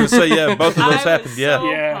 I was gonna say yeah. Both of those I happened. was Yeah, so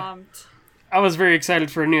Yeah. pumped. I was very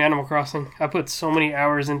excited for a new Animal Crossing. I put so many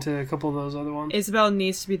hours into a couple of those other ones. Isabelle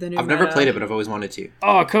needs to be the new I've never Meta. played it, but I've always wanted to.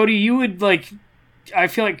 Oh, Cody, you would like. I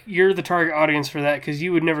feel like you're the target audience for that because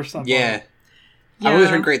you would never stop. Yeah. Yeah. I've always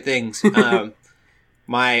heard great things.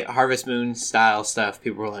 My Harvest Moon style stuff,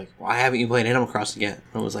 people were like, why haven't you played Animal Crossing yet?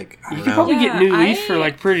 And I was like, I You don't could know. probably get Yeah, New Leaf I- for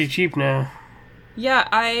like pretty cheap now. Yeah,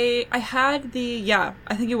 I had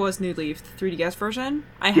I think it was New Leaf, the 3DS version.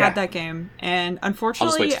 I Yeah. had that game, and I'll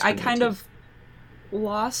unfortunately, just wait I till kind 2019. of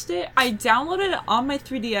lost it. I downloaded it on my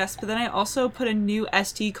 3DS, but then I also put a new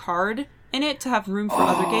SD card in it to have room for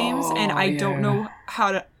other games, and I yeah. don't know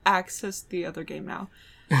how to access the other game now.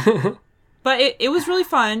 But it was really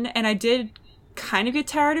fun, and I did kind of get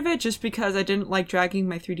tired of it just because I didn't like dragging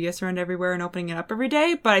my 3DS around everywhere and opening it up every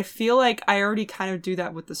day, but I feel like I already kind of do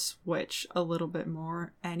that with the Switch a little bit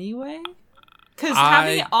more anyway. Because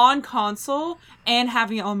having it on console and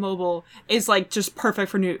having it on mobile is like just perfect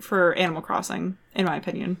for Animal Crossing, in my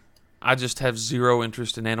opinion. I just have zero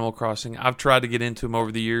interest in Animal Crossing. I've tried to get into them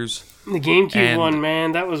over the years. The GameCube And- one,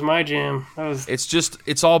 man, that was my jam. That was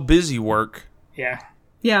It's all busy work yeah.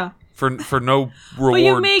 Yeah. for no reward But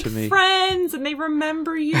you make to me. friends and they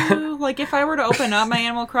remember you. Like, if I were to open up my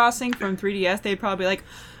Animal Crossing from 3DS, they'd probably be like,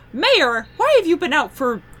 Mayor, why have you been out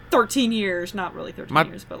for 13 years? Not really 13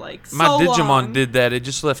 years, but like, so My Digimon long. did that. It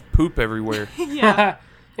just left poop everywhere. Yeah.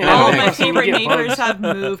 And All of Animal my Crossing, you favorite get neighbors bugs. have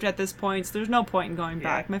moved at this point, so there's no point in going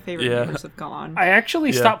back. My favorite Yeah. neighbors have gone. I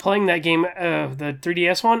actually Yeah. stopped playing that game, the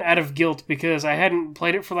 3DS one, out of guilt because I hadn't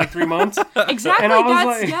played it for like 3 months. Exactly, And I was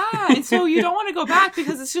that's, like- yeah. And so you don't want to go back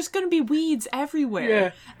because it's just going to be weeds everywhere.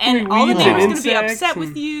 Yeah. And all the Weeds neighbors and going to be insects upset with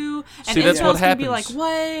and- you. And See, that's what Intel's going to be like, happens.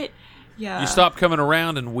 what? Yeah. You stop coming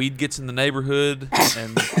around and weed gets in the neighborhood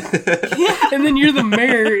and And then you're the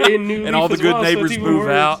mayor in New and all the Leaf as good well, so it's neighbors even move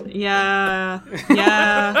worse. out. Yeah.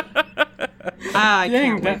 Yeah. I Dang,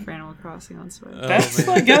 can't wait that- for Animal Crossing on Switch. That's man.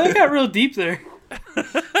 like, yeah, that got real deep there.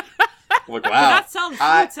 Like, wow. Not selling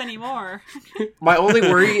I- fruits anymore. My only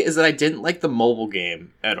worry is that I didn't like the mobile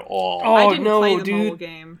game at all. Oh, I didn't no, play the dude. mobile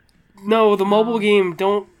game. No, the mobile game,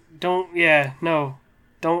 don't, yeah, no.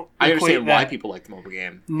 Don't I equate understand why that. people like the mobile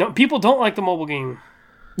game. No, people don't like the mobile game.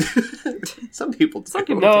 Some people do. Some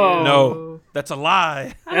people No. do. No, that's a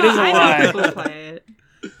lie. That is a I lie. know people play it.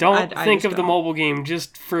 Don't I think just of the don't. mobile game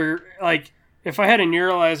just for, like, if I had a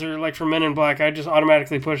neuralizer, like, for Men in Black, I'd just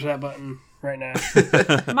automatically push that button right now.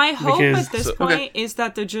 My hope Because- at this So- point okay. is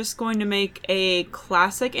that they're just going to make a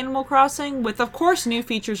classic Animal Crossing with, of course, new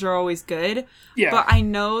features are always good. Yeah. But I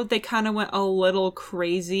know they kind of went a little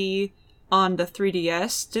crazy on the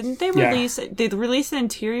 3DS. Didn't they Yeah. release? They released an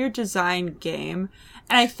interior design game,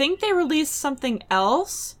 and I think they released something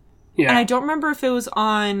else. Yeah. And I don't remember if it was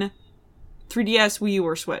on 3DS, Wii U,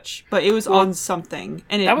 or Switch, but it was on something,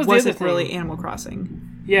 and it that was the wasn't other really thing. Animal Crossing.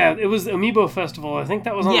 Yeah, it was Amiibo Festival. I think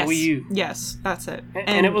that was on Yes, the Wii U. yes, that's it.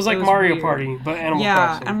 And it was like Mario weird. Party, but Animal Yeah,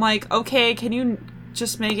 Crossing. I'm like, okay, can you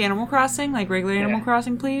just make Animal Crossing, like regular Animal Yeah.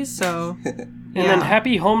 Crossing, please? So, And then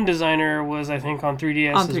Happy Home Designer was, I think, on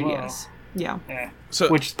 3DS on as 3DS, yeah. well. Yeah. So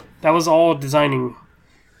Which, that was all designing.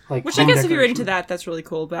 Like, Which I home guess if you're decoration. into that, that's really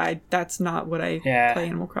cool. But that's not what I Yeah. play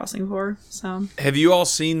Animal Crossing for. So have you all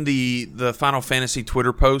seen the Final Fantasy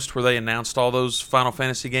Twitter post where they announced all those Final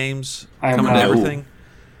Fantasy games I have coming to not. everything?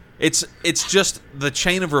 It's just the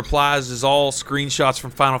chain of replies is all screenshots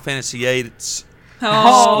from Final Fantasy VIII. It's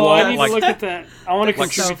Oh, I need like- to look at that. I want to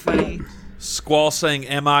like so contribute to funny. Squall saying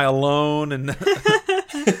 "Am I alone?" and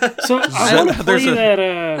that. So, I want to play There's a- that,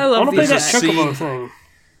 I love want to play that these Chocobo scene. thing.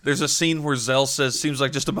 there's a scene where Zell says, "Seems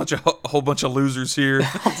like just a whole bunch of losers here."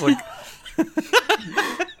 I was like,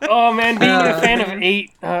 Oh, man, being a fan of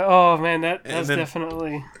 8. Oh, man, that's then-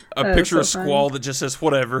 definitely... a That is picture so of Squall that just says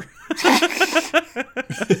 "Whatever."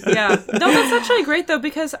 Yeah, no, that's actually great though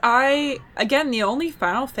because the only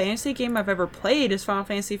Final Fantasy game I've ever played is Final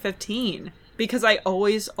Fantasy 15 because I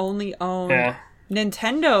always only owned Yeah.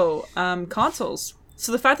 Nintendo consoles.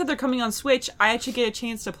 So the fact that they're coming on Switch, I actually get a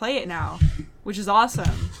chance to play it now, which is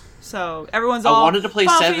awesome. So everyone's I all wanted to play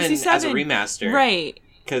Final 7 Fantasy as a 7. remaster. right?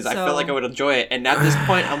 Because I So- felt like I would enjoy it. And at this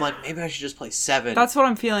point, I'm like, maybe I should just play 7. That's what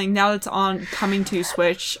I'm feeling now. That's on coming to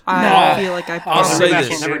Switch. No. I feel like I I'll probably say That's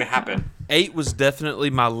this. never going to happen. 8 was definitely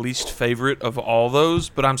my least favorite of all those,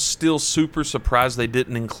 but I'm still super surprised they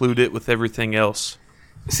didn't include it with everything else.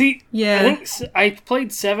 See, Yeah. I think I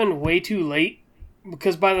played 7 way too late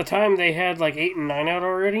because by the time they had like 8 and 9 out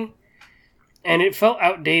already, and it felt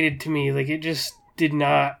outdated to me. Like it just did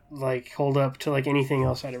not like hold up to like anything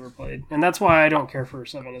else I'd ever played, and that's why I don't care for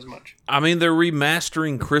 7 as much. I mean, they're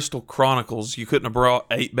remastering Crystal Chronicles. You couldn't have brought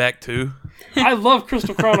 8 back too. I love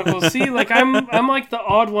Crystal Chronicles. See, like I'm like the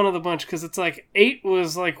odd one of the bunch because it's like 8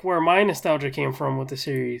 was like where my nostalgia came from with the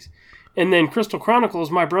series. And then Crystal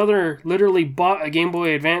Chronicles, my brother literally bought a Game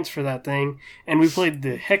Boy Advance for that thing, and we played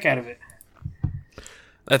the heck out of it.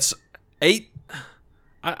 That's 8.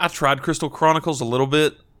 I tried Crystal Chronicles a little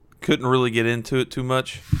bit. Couldn't really get into it too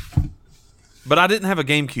much. But I didn't have a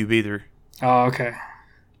GameCube either. Oh, okay.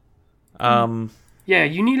 Yeah,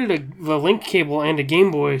 you needed a link cable and a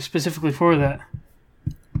Game Boy specifically for that.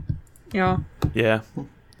 yeah. Yeah.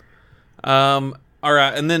 All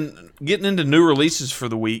right, and then getting into new releases for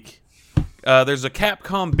the week. There's a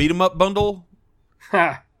Capcom beat 'em up bundle.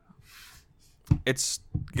 Ha! It's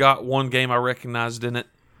got one game I recognized in it.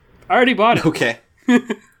 I already bought it. Okay.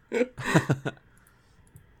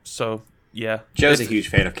 So, yeah. Joe's a It's- huge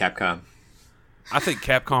fan of Capcom. I think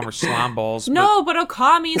Capcom are slime balls. No, but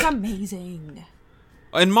Okami is amazing.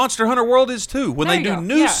 And Monster Hunter World is too. When There they you do go.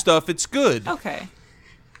 new Yeah. stuff, it's good. Okay.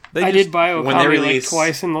 I did buy when they Okami like release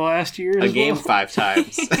twice in the last year. a as game well. 5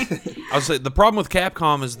 times. I would say the problem with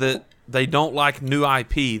Capcom is that they don't like new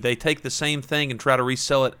IP. They take the same thing and try to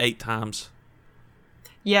resell it 8 times.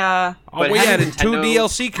 Yeah. Oh, But we hasn't added 2 Nintendo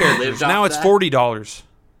DLC characters. lived off Now it's that? $40.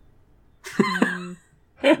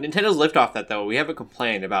 Nintendo's lived off that though. We haven't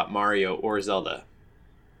complained about Mario or Zelda.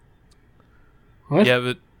 What? Yeah,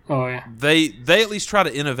 but Oh yeah. they at least try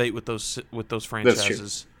to innovate with those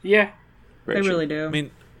franchises. Yeah. Very They true. really do. I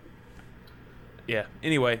mean, yeah.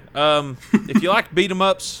 Anyway, if you like beat 'em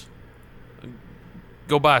ups,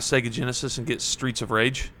 go buy a Sega Genesis and get Streets of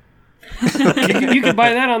Rage. You could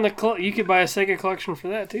buy that on the. You could buy a Sega collection for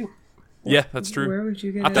that too. Yeah, that's true. Where would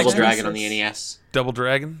you get I a think Double it's Dragon on the Genesis? NES. Double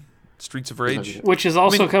Dragon, Streets of Rage. Which is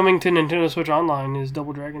also coming to Nintendo Switch Online. Is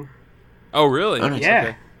Double Dragon? Oh, really? Oh, nice. Yeah.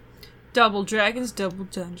 Okay. Double Dragons, Double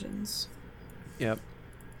Dungeons. Yep.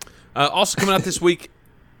 Also coming out this week,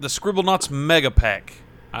 the Scribblenauts Mega Pack.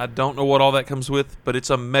 I don't know what all that comes with, but it's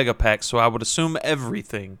a Mega Pack, so I would assume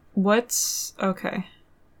everything. What's okay?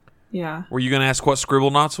 Yeah. Were you going to ask what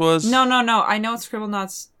Scribblenauts was? No. I know what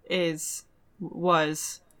Scribblenauts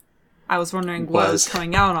was. I was wondering what it was Was.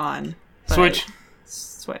 coming out on. but- Switch.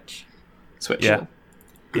 Switch. Switch. Yeah.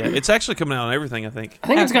 Yeah, it's actually coming out on everything, I think. I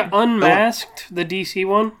think it's got Okay. Unmasked, the DC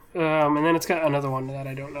one, and then it's got another one that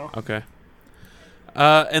I don't know. Okay.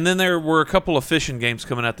 And then there were a couple of fishing games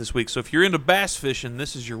coming out this week. So if you're into bass fishing,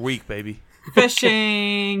 this is your week, baby.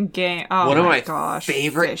 Fishing game. Oh One of my my gosh.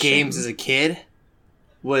 favorite fishing. games as a kid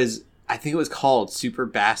was, I think it was called Super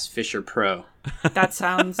Bass Fisher Pro. That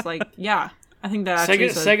sounds like yeah. I think that actually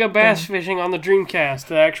is a Sega Bass thing. Fishing on the Dreamcast,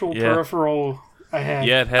 the actual Yeah. peripheral I had.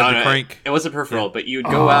 Yeah, it had Oh, the no, crank. It was a peripheral, but you'd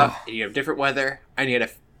go out and you have different weather, and you had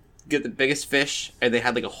to get the biggest fish, and they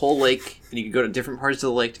had like a whole lake, and you could go to different parts of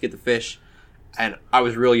the lake to get the fish. And I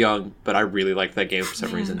was real young, but I really liked that game for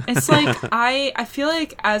some reason. It's like I feel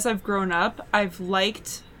like as I've grown up, I've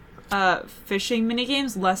liked fishing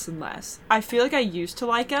minigames less and less. I feel like I used to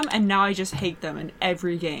like them, and now I just hate them in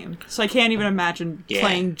every game. So I can't even imagine Yeah.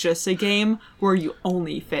 playing just a game where you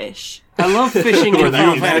only fish. I love fishing Or in that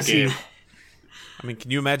Final game, that Fantasy. game. I mean,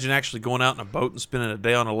 can you imagine actually going out in a boat and spending a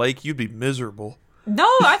day on a lake? You'd be miserable. No,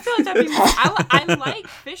 I feel like that'd be more. I like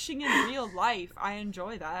fishing in real life. I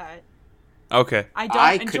enjoy that. Okay. I don't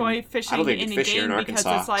I enjoy couldn't- fishing I don't think in you a could fish here game in because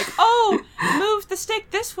Arkansas. it's like, oh, move the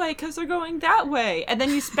stick this way because they're going that way, and then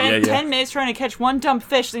you spend Yeah, yeah. 10 minutes trying to catch one dumb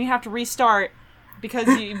fish, then you have to restart because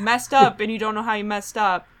you messed up and you don't know how you messed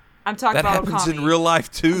up. I'm talking That about happens Okami. in real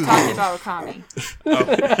life, too. Talking about Okami.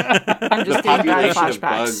 I'm The just getting bad population of flashbacks.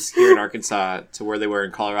 bugs here in Arkansas to where they were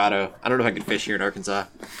in Colorado. I don't know if I could fish here in Arkansas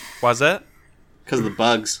Why's that? because of the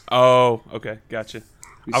bugs. Oh, okay. Gotcha.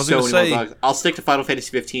 I was So going to many more say, bugs. I'll stick to Final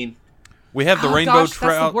Fantasy 15. we have the Oh, Rainbow gosh,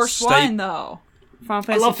 Trout that's the worst State. one though. Final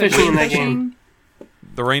Fantasy love fishing in that fishing.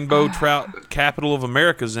 The Rainbow Trout capital of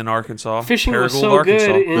America's in Arkansas. Fishing was Paragould, so Arkansas.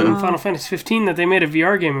 good in Final Fantasy 15 that they made a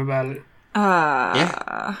VR game about it.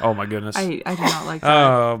 Yeah. Oh, my goodness. I do not like that.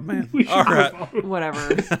 Oh, man. All right.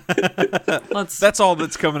 Whatever. Let's That's all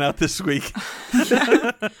that's coming out this week.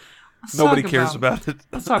 Nobody talk cares about it.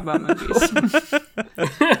 Let's talk about movies.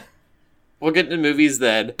 We'll get into movies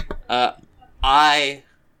then. I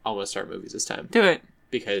almost start movies this time Do it.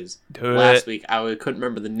 because Do last it. week I couldn't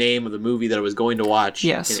remember the name of the movie that I was going to watch.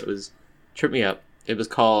 Yes. And it was tripped me up. It was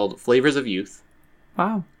called Flavors of Youth.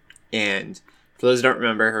 Wow. And for those who don't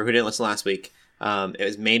remember or who didn't listen last week, it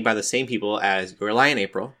was made by the same people as Your Lie in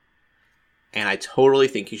April. And I totally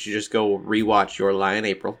think you should just go rewatch Your Lie in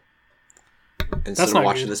April instead of not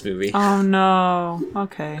watching good. this movie. Oh no.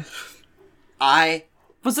 Okay. I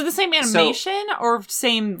Was it the same animation or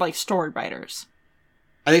same like story writers?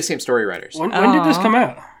 think same story writers. When did this come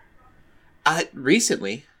out?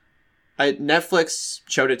 Recently, Netflix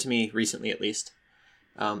showed it to me recently, at least.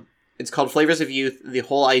 It's called Flavors of Youth. The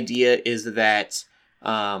whole idea is that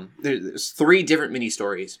there's 3 different mini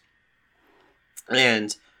stories,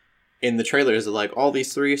 and in the trailers, they're like all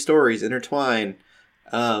these 3 stories intertwine.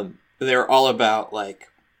 They're all about like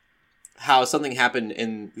how something happened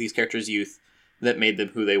in these characters' youth that made them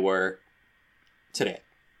who they were today.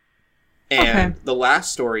 And Okay. the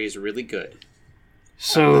last story is really good. Of the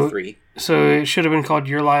So 3. so it should have been called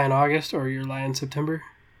Your Lie in August or Your Lie in September.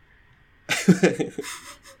 I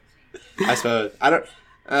suppose I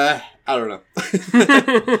don't know.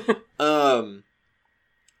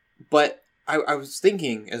 But I was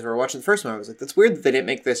thinking as we were watching the first one, I was like, that's weird that they didn't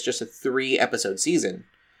make this just a 3-episode season,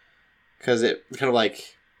 because it kind of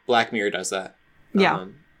like Black Mirror does that. Yeah.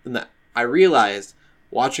 And that I realized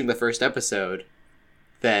watching the first episode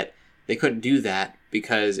that they couldn't do that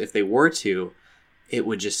because if they were to, it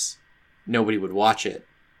would just nobody would watch it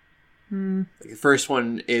Like, the first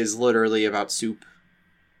one is literally about soup.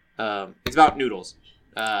 It's about noodles.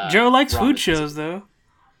 Joe likes ramen. food shows, though.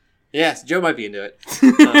 Yes, Joe might be into it.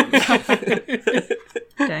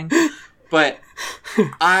 Dang. But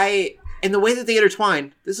and the way that they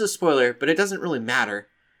intertwine, this is a spoiler, but it doesn't really matter.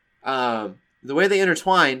 The way they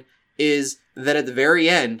intertwine is that at the very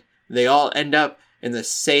end, they all end up in the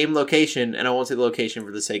same location, and I won't say the location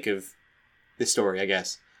for the sake of the story, I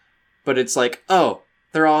guess. But it's like, oh,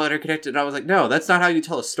 they're all interconnected, and I was like, no, that's not how you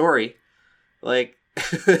tell a story. Like,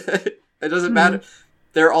 it doesn't matter.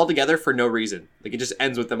 They're all together for no reason. Like, it just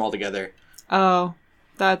ends with them all together. Oh,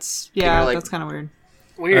 that's that's kind of weird.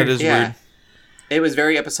 Weird. That is Yeah. weird. It was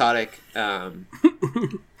very episodic. It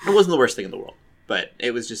wasn't the worst thing in the world, but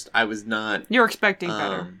it was just, I was not... You're expecting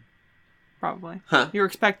better, probably. Huh? You're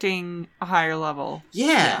expecting a higher level.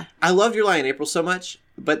 Yeah. I loved Your Lie in April so much,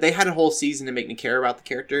 but they had a whole season to make me care about the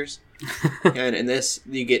characters. And in this,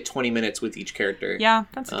 you get 20 minutes with each character. Yeah,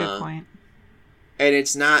 that's a good point. And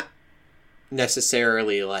it's not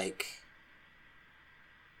necessarily like...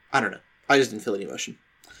 I don't know. I just didn't feel any emotion.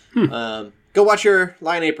 Go watch Your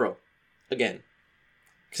Lie in April again.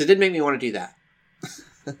 Because it did make me want to do that.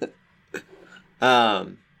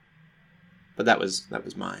 But that was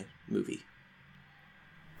my movie.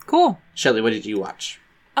 Cool. Shelly, what did you watch?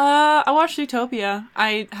 I watched Utopia.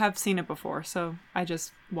 I have seen it before, so I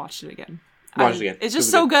just watched it again. Watch it again. It's just It was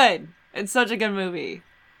so good. It's such a good movie.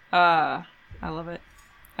 I love it.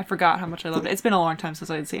 I forgot how much I loved it. It's been a long time since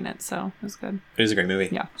I had seen it, so it was good. It was a great movie.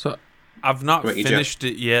 Yeah. So I've not What about you, Joe? finished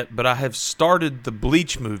it yet, but I have started the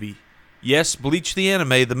Bleach movie. Yes, Bleach the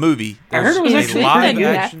anime, the movie. I heard it was There's Is a it live the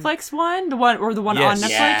action. Netflix one? The one or the one Yes. on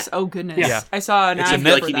Netflix? Yeah. Oh goodness. Yeah. I saw an I ad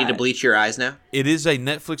feel like for you need to that. bleach your eyes now. It is a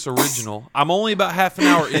Netflix original. I'm only about half an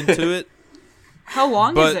hour into it, How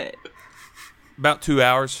long But- is it? about 2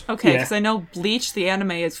 hours. Okay, Yeah. because I know Bleach the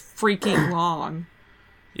anime is freaking long.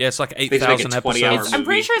 Yeah, it's like They make a 8,000 20-hour episodes. I'm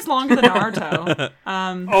pretty movie. sure it's longer than Naruto.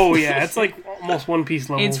 Oh, yeah. It's like almost One Piece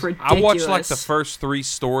level. It's ridiculous. I watched like the first 3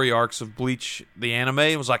 story arcs of Bleach the anime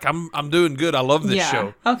and was like, I'm doing good. I love this Yeah,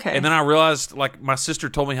 show. okay. And then I realized, like, my sister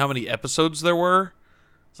told me how many episodes there were.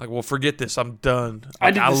 It's like, well, forget this. I'm done. I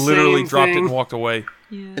Like, did I the literally same dropped it thing. and walked away.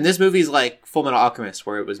 Yeah. And this movie's like Full Metal Alchemist,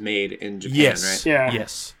 where it was made in Japan, Yes. right? Yeah.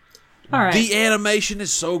 Yes. All right. The animation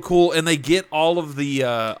is so cool, and they get all of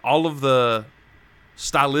the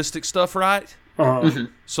stylistic stuff right. Uh-huh.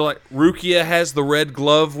 So like Rukia has the red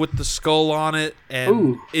glove with the skull on it, and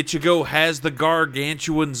Ooh. Ichigo has the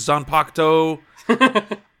gargantuan Zanpakuto.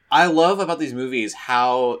 I love about these movies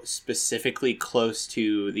how specifically close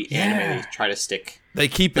to the anime they try to stick. They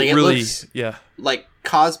keep Like, it it really, looks- yeah. Like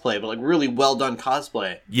cosplay, but like really well done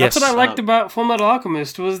cosplay. Yes, That's what I liked about Full Metal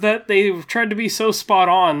Alchemist was that they tried to be so spot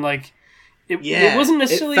on. Like, it wasn't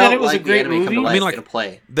necessarily felt that it was like a great the anime come movie. to I mean, life like- in a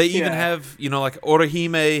play. They even Yeah. have, like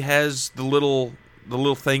Orihime has the little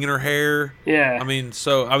thing in her hair. Yeah. I mean,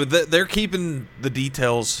 they're keeping the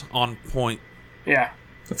details on point. Yeah.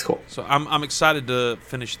 That's cool. So I'm excited to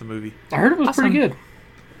finish the movie. I heard it was pretty Awesome. good.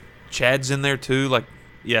 Chad's in there too. Like,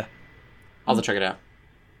 yeah, I'll have to check it out.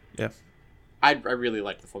 yeah. I really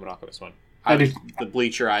liked the Full Metal Alchemist one. I do. The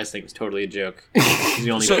bleach your eyes thing was totally a joke. It's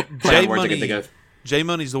the only So, play on Jay words I can Money- think of. Jay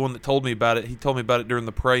Money's the one that told me about it. He told me about it during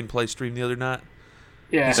the Pray and Play stream the other night.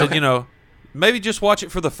 Yeah. He said, maybe just watch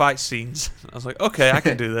it for the fight scenes. I was like, okay, I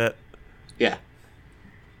can do that. Yeah.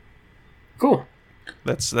 Cool.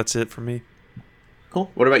 That's it for me.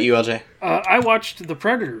 Cool. What about you, LJ? I watched The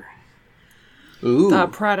Predator. Ooh. The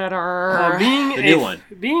Predator. Being The new one.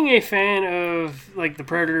 Being a fan of like the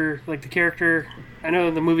Predator, like the character, I know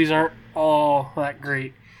the movies aren't all that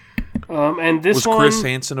great. And this Was one, Chris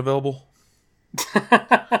Hansen available?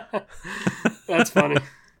 that's funny.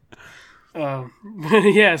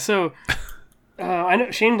 Yeah, so I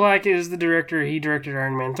know Shane Black is the director. He directed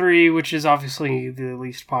Iron Man 3, which is obviously the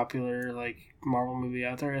least popular like Marvel movie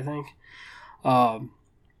out there, I think.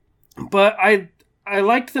 But I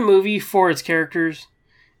liked the movie for its characters.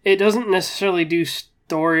 It doesn't necessarily do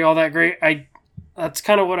story all that great. That's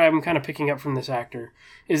kind of what I'm kind of picking up from this actor,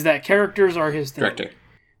 is that characters are his thing. Director.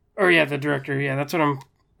 Or yeah, the director. Yeah, that's what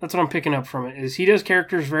I'm picking up from it. Is he does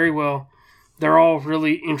characters very well. They're all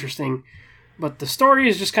really interesting, but the story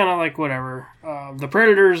is just kind of like whatever. The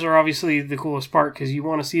Predators are obviously the coolest part because you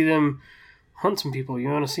want to see them hunt some people. You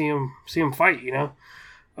want to see them fight.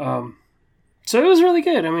 So it was really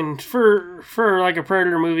good. I mean, for like a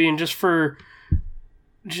Predator movie and just for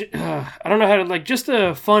I don't know how to like just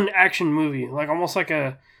a fun action movie, like almost like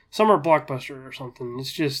a summer blockbuster or something.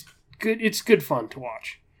 It's just good. It's good fun to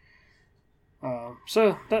watch.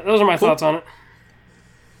 So those are my thoughts on it.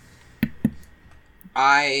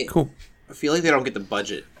 I Cool. feel like they don't get the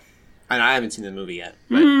budget And I haven't seen the movie yet,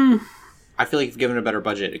 but I feel like if given a better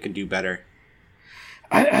budget, it could do better.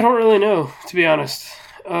 I don't really know, to be honest.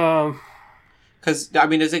 Because, I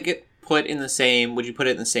mean, does it get put in the same... Would you put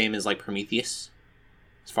it in the same as, like, Prometheus?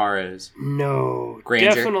 As far as... No.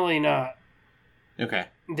 Grandeur? Definitely not. Okay.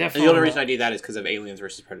 Definitely And the only not. reason I do that is because of Aliens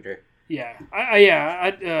versus Predator. Yeah.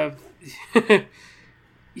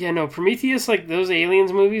 Yeah, no, Prometheus, like, those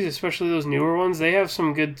Aliens movies, especially those newer ones, they have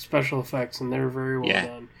some good special effects, and they're very well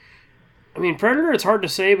done. I mean, Predator, it's hard to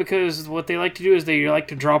say, because what they like to do is they like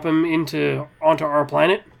to drop him onto our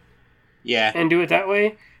planet. Yeah. And do it that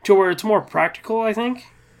way, to where it's more practical, I think.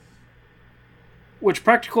 Which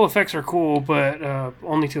practical effects are cool, but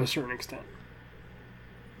only to a certain extent.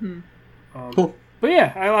 Cool. But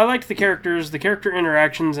yeah, I liked the characters. The character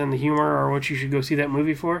interactions and the humor are what you should go see that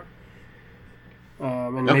movie for.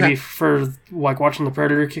 And Okay. maybe for like watching the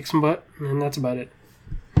Predator kick some butt, and that's about it.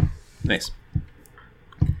 Nice.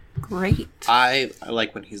 Great. I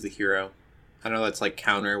like when he's the hero. I know that's like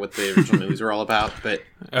counter what the original movies were all about, but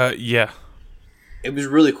Yeah. it was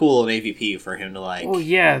really cool in AVP for him to like... Well,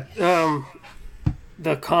 yeah,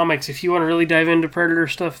 the comics, if you want to really dive into Predator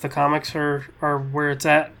stuff, the comics are where it's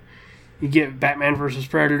at. You get Batman versus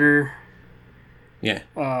Predator, Yeah.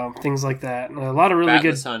 things like that. And a lot of really Bat in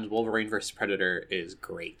good... the Sun, Wolverine versus Predator is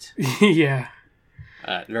great. Yeah.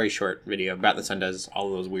 Very short video. Bat in the Sun does all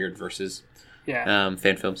those weird versus Yeah.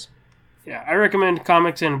 fan films. Yeah, I recommend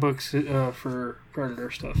comics and books for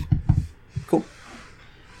Predator stuff. Cool.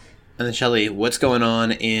 And then, Shelley, what's going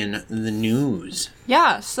on in the news?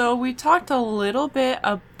 Yeah, so we talked a little bit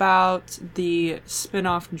about the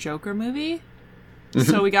spin-off Joker movie.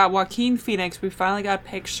 So we got Joaquin Phoenix. We finally got a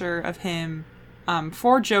picture of him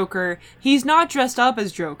for Joker. He's not dressed up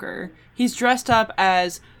as Joker. He's dressed up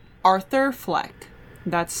as Arthur Fleck.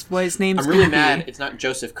 That's what his name's I'm really gonna mad be. it's not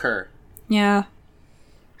Joseph Kerr. Yeah.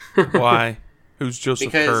 Why? Who's Joseph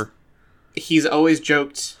Because Kerr? He's always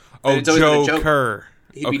joked. Oh, it's always been a Joe joke. Kerr.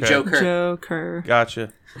 He'd be Okay. Joker. Joker.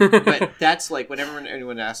 Gotcha. But that's like, whenever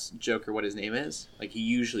anyone asks Joker what his name is, like, he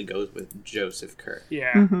usually goes with Joseph Kerr.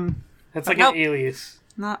 Yeah. That's like Nope. an alias.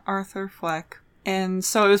 Not Arthur Fleck. And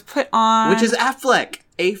so it was put on... Which is Affleck.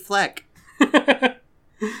 A Fleck. Like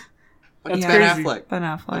That's Ben crazy. Affleck. Ben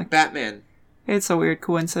Affleck. Like Batman. It's a weird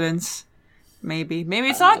coincidence. Maybe. Maybe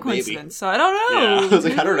it's not a maybe. coincidence, so I don't know. Yeah, I was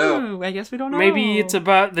like, I don't know. I guess we don't know. Maybe it's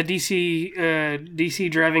about the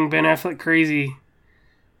DC driving Ben Affleck crazy.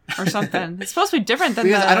 Or something. It's supposed to be different than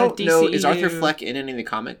Because the I don't know, is DCEU. Arthur Fleck in any of the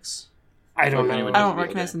comics? I don't Or know. anyone I knows don't the real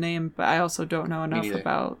recognize name. the name, but I also don't know enough neither.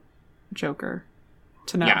 about Joker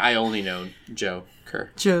to know. Yeah, I only know Joe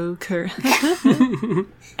Kerr. Joker.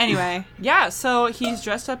 Anyway, yeah, so he's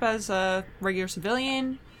dressed up as a regular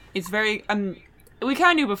civilian. It's very... we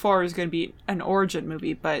kind of knew before it was going to be an origin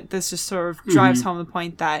movie, but this just sort of drives home the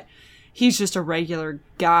point that he's just a regular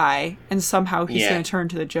guy, and somehow he's Yeah. going to turn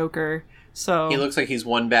to the Joker. So He looks like he's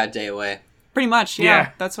one bad day away. pretty much, yeah, Yeah.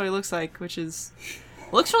 that's what he looks like, which is...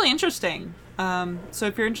 looks really interesting. So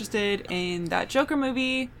if you're interested in that Joker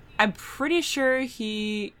movie, I'm pretty sure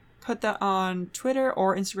he put that on Twitter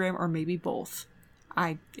or Instagram or maybe both.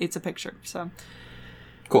 It's a picture, so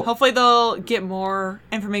Cool. hopefully they'll get more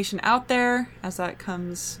information out there as that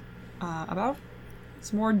comes about.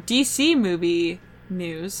 Some more DC movie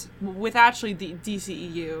news with actually the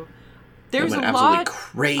DCEU. There's went a absolutely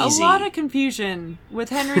crazy. lot of confusion with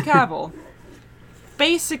Henry Cavill.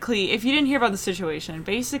 Basically, if you didn't hear about the situation,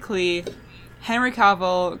 Henry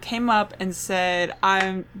Cavill came up and said,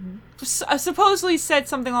 supposedly said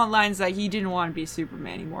something along the lines that he didn't want to be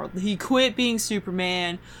Superman anymore. He quit being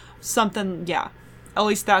Superman. Something, yeah. At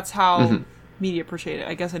least that's how media portrayed it.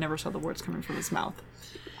 I guess I never saw the words coming from his mouth.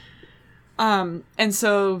 And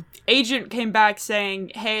so agent came back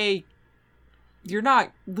saying, hey, you're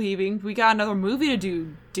not leaving. We got another movie to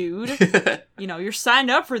do, dude. You're signed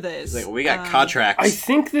up for this. Like, we got contracts. I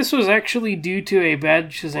think this was actually due to a bad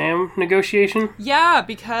Shazam negotiation. Yeah,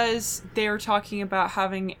 because they were talking about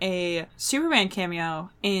having a Superman cameo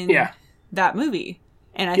in that movie.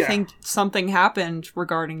 And I think something happened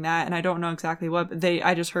regarding that, and I don't know exactly what, but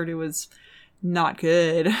I just heard it was not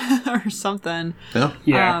good or something. No?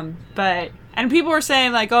 Yeah. And people were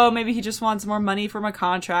saying, like, oh, maybe he just wants more money from a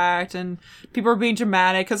contract, and people are being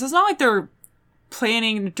dramatic, because it's not like they're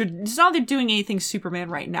it's not like they're doing anything Superman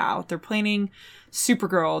right now. They're planning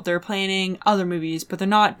Supergirl, they're planning other movies, but they're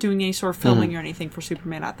not doing any sort of filming or anything for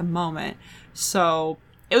Superman at the moment. So,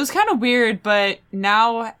 it was kind of weird, but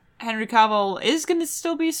now Henry Cavill is going to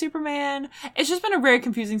still be Superman. It's just been a very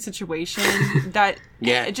confusing situation that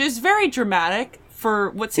it's just very dramatic for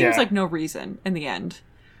what seems like no reason in the end.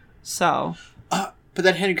 So, but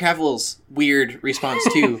then Henry Cavill's weird response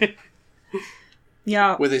too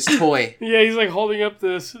Yeah. with his toy. Yeah, he's like holding up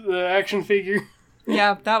the action figure.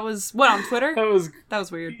 Yeah, that was what on Twitter? That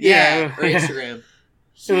was weird. Yeah, or Yeah. Instagram.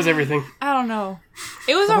 it was everything. I don't know.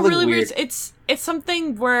 It was a Something really weird. weird. It's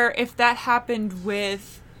something where if that happened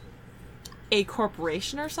with a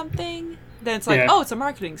corporation or something, then it's like, Yeah. oh, it's a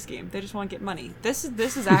marketing scheme. They just want to get money. This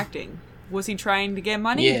is acting. Was he trying to get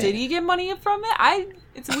money? Yeah. Did he get money from it?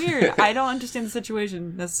 It's weird. I don't understand the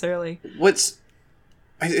situation necessarily.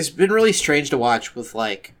 It's been really strange to watch with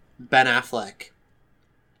like Ben Affleck.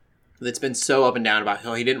 That's been so up and down about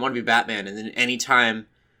how he didn't want to be Batman, and then anytime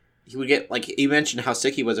he would get like he mentioned how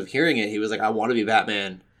sick he was of hearing it, he was like, "I want to be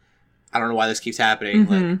Batman. I don't know why this keeps happening."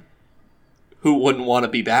 Like, who wouldn't want to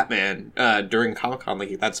be Batman during Comic-Con?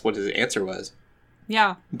 Like that's what his answer was.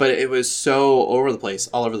 Yeah. But it was so all over the place,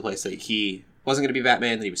 that he wasn't going to be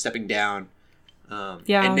Batman, that he was stepping down.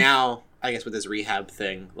 Yeah. And now, I guess with his rehab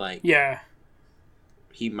thing, like, Yeah.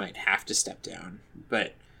 he might have to step down.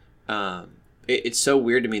 But it's so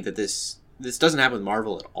weird to me that this doesn't happen with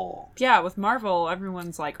Marvel at all. Yeah, with Marvel,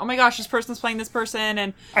 everyone's like, "Oh my gosh, this person's playing this person,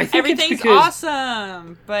 and I think everything's it's because-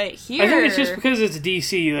 awesome." But here, I think it's just because it's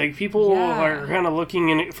DC. Like, people Yeah. are kind of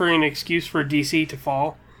looking for an excuse for DC to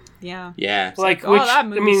fall. yeah, Yeah. Like, oh, which, that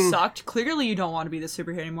movie I mean, sucked. Clearly, you don't want to be the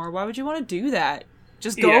superhero anymore. Why would you want to do that?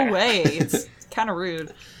 Just go Yeah. away. It's kind of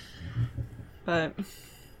rude. But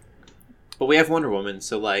But we have Wonder Woman,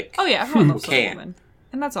 so, like, oh yeah, everyone loves Who Wonder can't? Woman,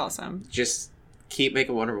 and that's awesome. just keep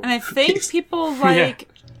making Wonder Woman. And I think movies. people like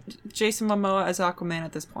Jason Momoa as Aquaman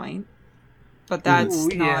at this point, but that's Ooh,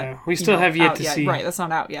 not. yeah. We still have yet out to yet. see. Right, that's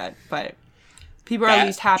not out yet, but people are at That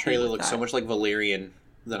least happy. trailer with looks that. so much like Valerian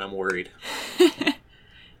that I'm worried.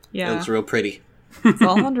 Yeah, It looks real pretty. it's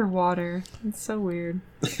all underwater. It's so weird.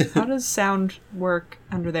 How does sound work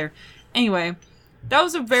under there? Anyway, that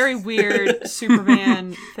was a very weird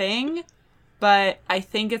Superman thing, but I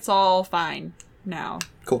think it's all fine now.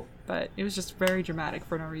 Cool. But it was just very dramatic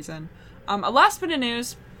for no reason. A last bit of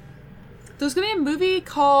news. There's going to be a movie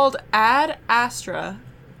called Ad Astra.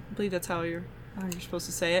 I believe that's how you're supposed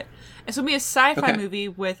to say it. It's going to be a sci-fi Okay. movie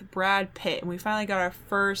with Brad Pitt. And we finally got our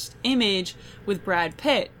first image with Brad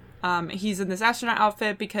Pitt. He's in this astronaut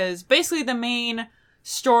outfit because basically the main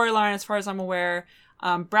storyline, as far as I'm aware,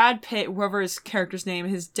 Brad Pitt, whoever his character's name,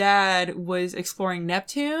 his dad was exploring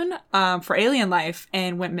Neptune for alien life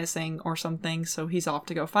and went missing or something, so he's off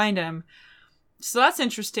to go find him. So that's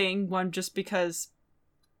interesting, one, just because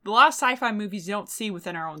a lot of sci-fi movies you don't see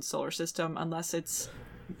within our own solar system unless it's,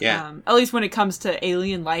 Yeah. at least when it comes to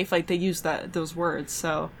alien life, like they use those words,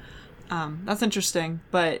 so that's interesting.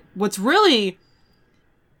 But what's really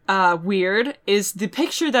weird is the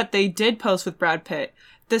picture that they did post with Brad Pitt.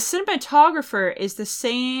 The cinematographer is the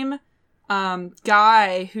same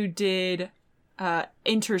guy who did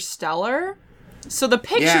Interstellar. So the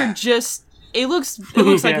picture Yeah. it looks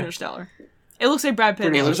like Yeah. Interstellar. It looks like Brad Pitt.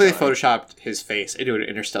 in It looks like they Interstellar. photoshopped his face into an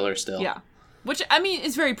Interstellar still. Yeah. Which, I mean,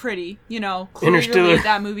 is very pretty, you know. Clearly Interstellar.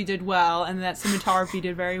 that movie did well, and that cinematography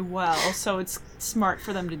did very well, so it's smart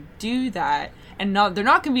for them to do that. And they're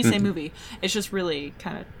not going to be the same movie. It's just really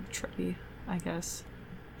kind of trippy, I guess.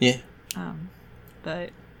 Yeah.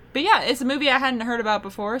 But yeah, it's a movie I hadn't heard about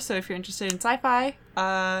before, so if you're interested in sci-fi,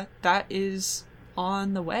 that is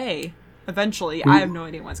on the way. Eventually. I have no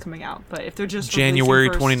idea when it's coming out, but if they're just January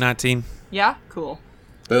releasing first- 2019. Yeah? Cool.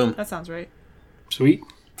 Boom. That sounds right. Sweet.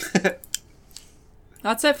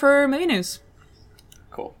 That's it for movie news.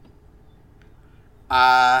 Cool.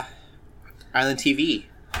 Island TV.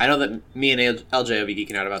 I know that me and LJ will be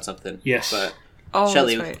geeking out about something. Yes. But Oh,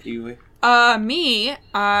 Shelly, that's right. you...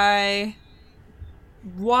 I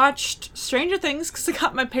watched Stranger Things because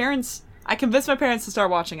I convinced my parents to start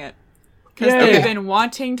watching it. Because Yay. they've been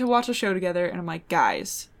wanting to watch a show together, and I'm like,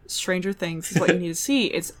 guys, Stranger Things is what you need to see.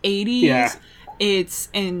 It's 80s, Yeah. it's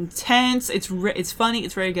intense, it's funny,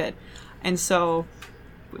 it's very good. And so,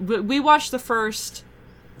 we watched the first,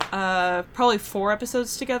 probably 4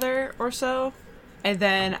 episodes together or so. And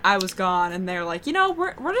then I was gone, and they're like,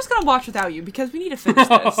 we're just gonna watch without you because we need to finish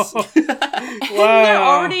this. And they're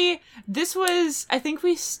already. This was. I think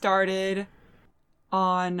we started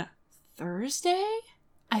on Thursday.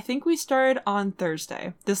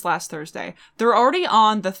 This last Thursday. They're already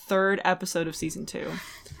on the 3rd episode of season 2.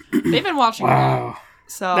 They've been watching. Wow.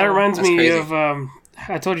 So That reminds That's me crazy. of,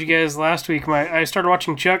 I told you guys last week, I started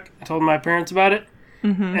watching Chuck. I told my parents about it.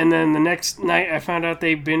 Mm-hmm. And then the next night I found out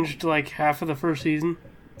they binged like half of the first season.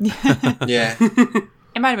 Yeah.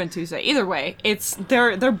 It might have been Tuesday. Either way,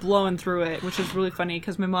 they're blowing through it, which is really funny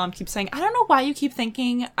because my mom keeps saying, "I don't know why you keep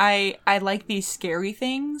thinking I like these scary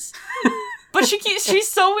things," but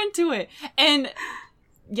she's so into it. And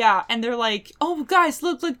Yeah, and they're like, "Oh, guys,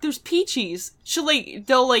 look, there's Peaches."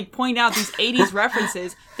 They'll like point out these '80s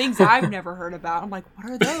references, things I've never heard about. I'm like, "What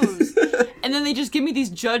are those?" And then they just give me these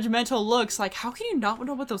judgmental looks, like, "How can you not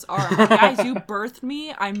know what those are?" I'm like, "Guys, you birthed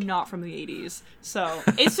me. I'm not from the '80s." So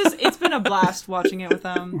it's been a blast watching it with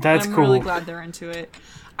them. That's I'm cool. really glad they're into it.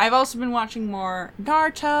 I've also been watching more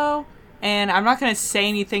Naruto, and I'm not gonna say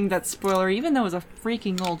anything that's spoilery, even though it's a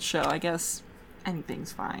freaking old show. I guess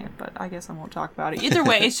anything's fine, but I guess I won't talk about it. Either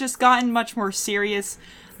way, it's just gotten much more serious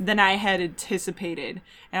than I had anticipated.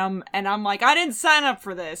 And I'm like, I didn't sign up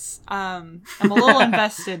for this. I'm a little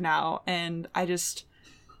invested now, and I just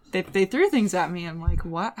they threw things at me. I'm like,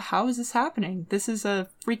 what? How is this happening? This is a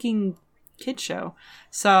freaking kid show.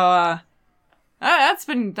 So that's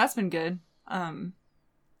been good.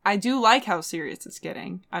 I do like how serious it's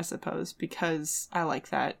getting, I suppose, because I like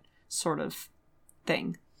that sort of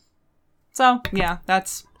thing. So, yeah,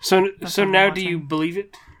 that's So what I'm now do watching. you believe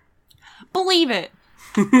it? Believe it!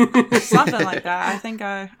 Something like that. I think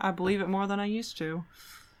I believe it more than I used to.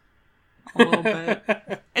 A little bit.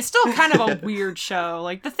 It's still kind of a weird show.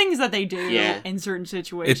 Like, the things that they do Yeah. in certain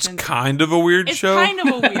situations. It's kind of a weird It's show. kind of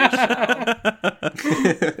a weird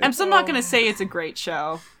show. I'm still not going to say it's a great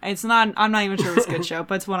show. It's not. I'm not even sure it's a good show,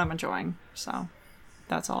 but it's what I'm enjoying. So,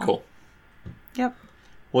 that's all. Cool. Yep.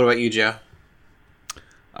 What about you, Joe?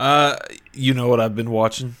 You know what I've been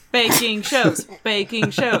watching? Baking shows.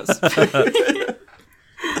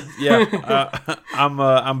 Yeah,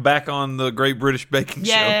 I'm back on the Great British Baking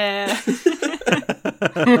Show. Yeah.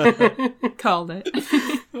 Called it.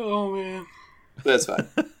 Oh man. That's fine.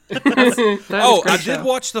 Oh, I did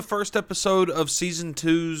watch the first episode of season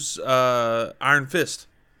 2's Iron Fist.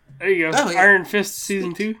 There you go. Oh, yeah. Iron Fist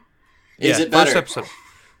season 2. Is Yeah, it better? First episode.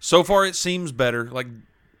 So far, it seems better. Like,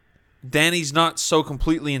 Danny's not so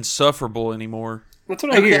completely insufferable anymore. That's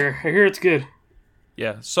what I hear. I hear it's good.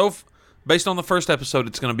 Yeah, based on the first episode,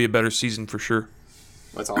 it's going to be a better season for sure.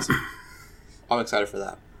 That's awesome. I'm excited for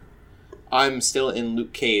that. I'm still in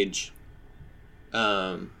Luke Cage.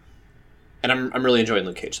 And I'm really enjoying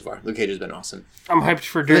Luke Cage so far. Luke Cage has been awesome. I'm hyped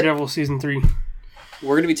for Daredevil season 3.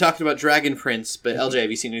 We're going to be talking about Dragon Prince, but LJ, have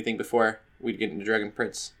you seen anything before we get into Dragon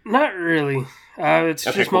Prince? Not really. It's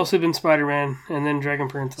Okay, just cool. mostly been Spider-Man and then Dragon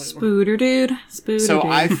Prince. Spooder dude. So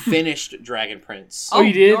I finished Dragon Prince. Oh,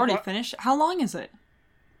 you did? You already finished? How long is it?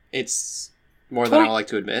 It's more than I like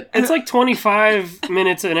to admit. It's like 25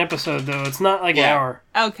 minutes an episode, though. It's not like an Yeah. hour.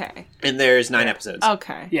 Okay. And there's 9 episodes.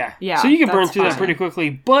 Okay. Yeah. Yeah. So you can burn that's through that fine. pretty quickly.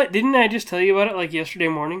 But didn't I just tell you about it like yesterday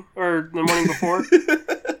morning? Or the morning before?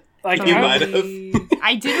 Like You how- might have.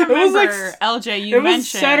 I did was remember, like LJ, you It was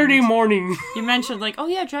mentioned... Saturday morning. You mentioned, like, oh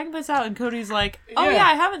yeah, Dragon Ball's out, and Cody's like, oh Yeah. yeah,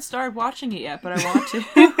 I haven't started watching it yet, but I want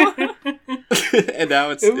to. And now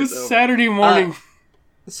it's It was over. Saturday morning.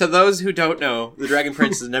 So those who don't know, The Dragon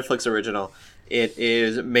Prince is a Netflix original. It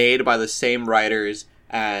is made by the same writers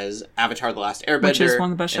as Avatar: The Last Airbender, Which is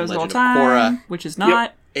one of the best and shows of all Legend of Korra. time. Which is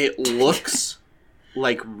not. It looks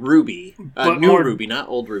like Ruby, But new more- Ruby, not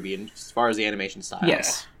old Ruby, as far as the animation style.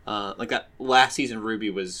 Yes. Like that last season, Ruby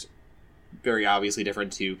was very obviously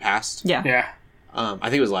different to past. Yeah. Yeah. I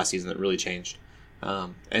think it was last season that really changed.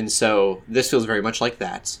 And so this feels very much like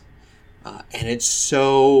that. And it's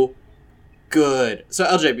so good. So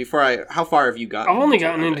LJ, how far have you gotten? I've only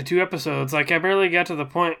gotten into 2 episodes. Like, I barely got to the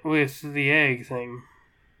point with the egg thing.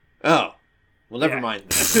 Oh, well, never Yeah. mind.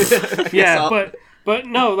 Yeah, but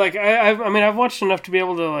no, like, I've watched enough to be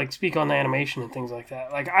able to, like, speak on the animation and things like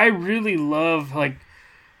that. Like, I really love, like,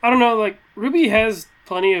 I don't know, like, Ruby has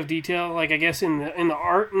plenty of detail, like, I guess, in the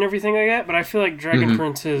art and everything like that, but I feel like Dragon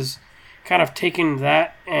Prince has kind of taken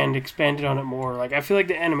that and expanded on it more. Like, I feel like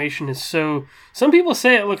the animation is so... Some people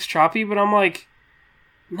say it looks choppy, but I'm like,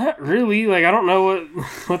 not really. Like, I don't know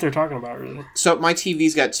what they're talking about, really. So my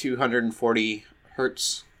TV's got 240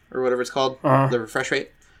 hertz or whatever it's called, Uh-huh. the refresh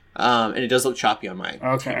rate, and it does look choppy on my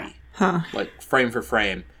Okay. TV, Huh. like frame for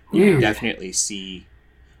frame. You Weird. can definitely see,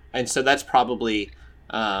 and so that's probably.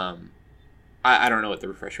 I don't know what the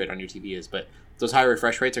refresh rate on your TV is, but those high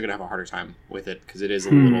refresh rates are gonna have a harder time with it because it is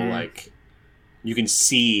a little like you can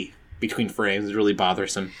see between frames. It's really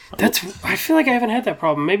bothersome. I feel like I haven't had that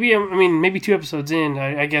problem. Maybe, maybe 2 episodes in,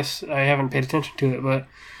 I guess I haven't paid attention to it, but...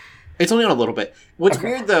 It's only on a little bit. What's Okay.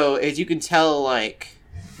 weird though is you can tell like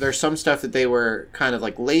there's some stuff that they were kind of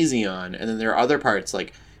like lazy on, and then there are other parts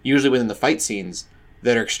like usually within the fight scenes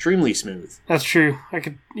that are extremely smooth. That's true.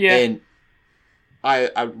 Yeah. And I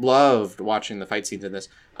loved watching the fight scenes in this.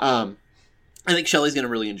 I think Shelly's gonna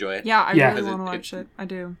really enjoy it. Yeah, I Yeah. really Because want to it- watch it. I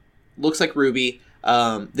do. Looks like Ruby.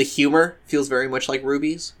 The humor feels very much like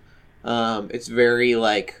Ruby's. It's very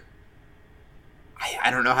like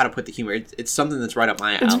I don't know how to put the humor. It's something that's right up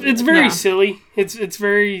my alley. It's very Yeah. silly. It's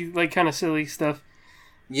very like kind of silly stuff.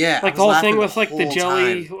 yeah, I Like was the whole laughing thing with like the whole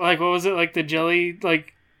jelly, time. like what was it, like the jelly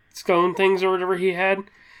like scone things or whatever he had,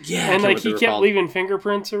 Yeah, I and can't like remember what he they were kept called. leaving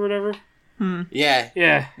fingerprints or whatever. Yeah,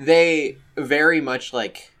 Yeah, they very much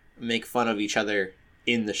like make fun of each other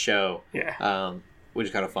in the show, yeah. which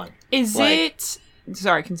is kind of fun. Is Like- it?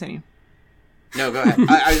 Sorry, continue. No, go ahead.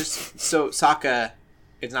 I just so Sokka.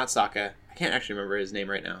 It's not Sokka. I can't actually remember his name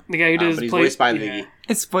right now. The guy who does but he's play- voiced by yeah. the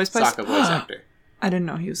It's voiced by Sokka voice actor. I didn't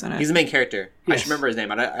know he was in it. He's the main character. I Yes. should remember his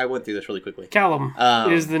name. I went through this really quickly. Callum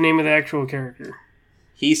is the name of the actual character.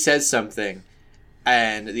 He says something,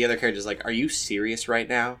 and the other character's like, "Are you serious right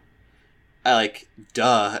now?" I like,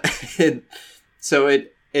 duh. And so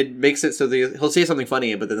it makes it so he'll say something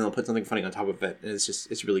funny, but then they'll put something funny on top of it, and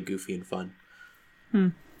it's really goofy and fun.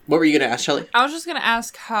 What were you gonna ask, Shelly? I was just gonna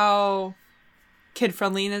ask how kid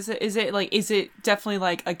friendly is it? Is it definitely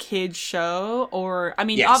like a kid show, or I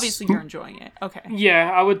mean, Yes. obviously you're enjoying it. Okay, Yeah,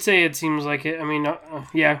 I would say it seems like it. I mean,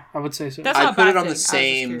 yeah, I would say so. that's I'd not a put bad it on the thing. I was just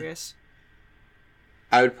same- curious.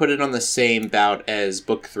 I would put it on the same bout as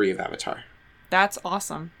Book 3 of Avatar. That's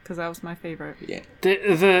awesome because that was my favorite. Yeah,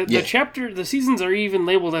 The Yeah. chapter, the seasons are even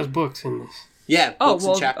labeled as books in this. yeah. Oh, Books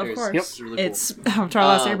well, and chapters. of course. Yep. It's really cool. It's Avatar: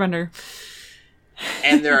 Last Um, Airbender.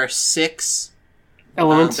 And there are 6.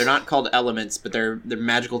 Elements. They're not called elements, but they're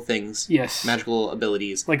magical things. Yes. Magical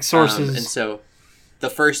abilities. Like sources. And so, the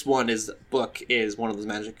first one is book is one of those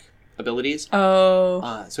magic abilities.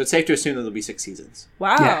 Oh, So it's safe to assume that there'll be 6 seasons.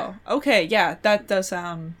 wow. yeah. Okay, yeah, that does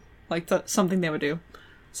sound like something they would do.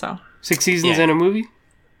 So 6 seasons Yeah. in a movie.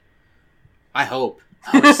 I hope.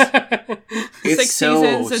 It's 6 so,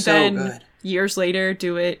 seasons and so then good. years later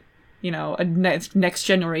do it. A next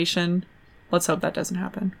generation. Let's hope that doesn't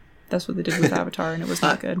happen. That's what they did with Avatar, and it was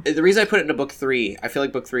not good. The reason I put it into Book 3, I feel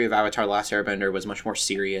like Book 3 of Avatar: Last Airbender was much more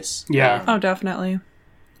serious. Yeah. Oh, definitely.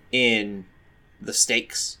 In the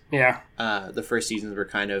stakes. Yeah. The first seasons were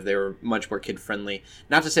they were much more kid friendly.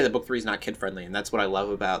 Not to say that Book 3 is not kid friendly, and that's what I love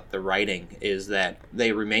about the writing is that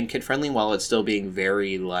they remain kid friendly while it's still being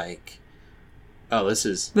very like, oh, this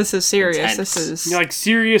is serious. Intense. This is You know, like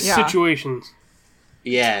serious Yeah. situations.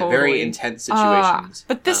 very Totally. intense Ah, situations.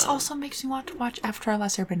 but this also makes me want to watch Avatar: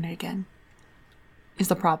 Last Airbender again. Is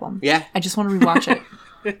the problem? Yeah, I just want to rewatch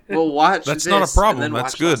it. we'll watch. That's this not a and problem. then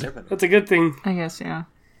That's watch Last good. Airbender. That's a good thing. I guess, yeah.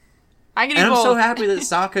 I can do And I'm both. so happy that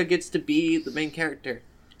Sokka gets to be the main character.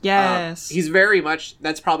 Yes. He's very much.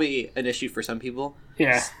 That's probably an issue for some people.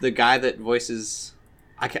 Yeah. The guy that voices,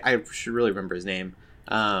 I should really remember his name.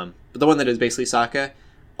 But the one that is basically Sokka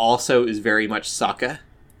also is very much Sokka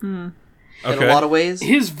in a lot of ways.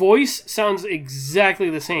 His voice sounds exactly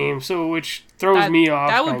the same, so which throws me off.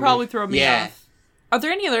 That would kind probably of. throw me Yeah. off. Are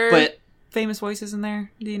there any other But famous voices in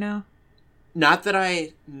there? Do you know? not that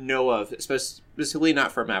I know of, specifically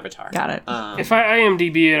not from Avatar. Got it. If I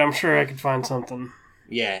IMDb it, I'm sure I could find something.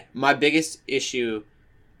 Yeah, my biggest issue,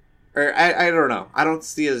 or I don't know, I don't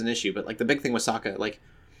see it as an issue, but like the big thing with Sokka, like,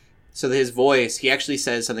 so his voice, he actually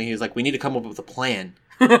says something. He's like, "We need to come up with a plan,"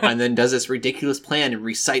 and then does this ridiculous plan and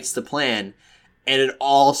recites the plan, and it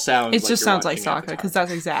all sounds. It like just you're sounds like watching Sokka Avatar. because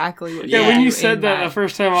that's exactly what. Yeah, Yeah, they when do you in said that the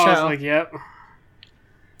first time, I was show. like, "Yep."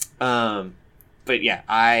 But yeah,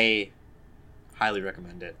 I highly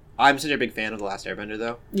recommend it. I'm such a big fan of The Last Airbender,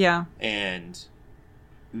 though, Yeah. and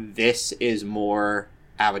this is more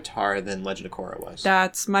Avatar than Legend of Korra was.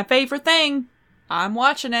 That's my favorite thing. I'm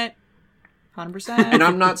watching it. 100%. And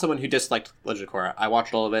I'm not someone who disliked Legend of Korra. I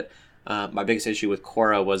watched all of it. My biggest issue with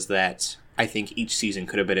Korra was that I think each season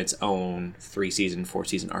could have been its own 3-season,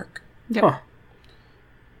 4-season arc. Yep.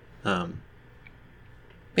 Huh.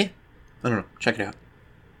 Yeah, I don't know. Check it out.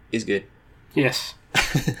 It's good. Yes.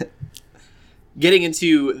 Getting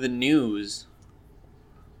into the news,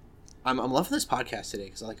 I'm loving this podcast today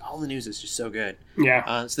because like all the news is just so good.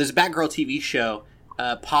 Yeah. So there's a Batgirl TV show,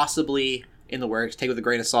 possibly in the works. Take it with a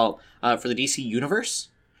grain of salt for the DC Universe,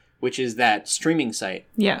 which is that streaming site.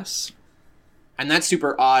 Yes. And that's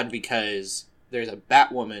super odd because there's a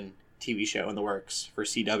Batwoman TV show in the works for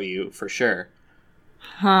CW for sure.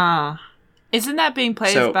 Huh. Isn't that being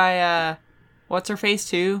played So- by what's her face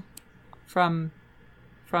too? From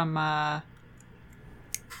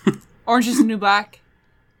Orange is the New Black?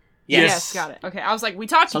 Yes. Got it. Okay. I was like, we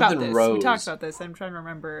talked Something about this. Rose. We talked about this. I'm trying to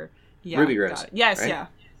remember. Yeah, Ruby got Rose, it. Yes, right?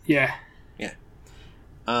 yeah.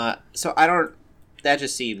 Yeah. So I don't. That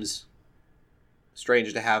just seems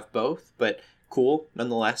strange to have both, but cool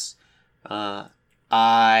nonetheless.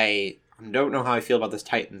 I don't know how I feel about this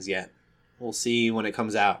Titans yet. We'll see when it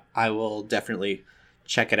comes out. I will definitely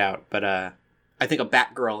check it out, but I think a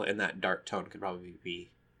Batgirl in that dark tone could probably be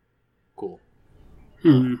cool.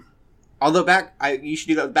 Although you should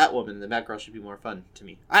do that with Batwoman. The Batgirl should be more fun to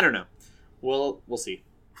me. I don't know. We'll see.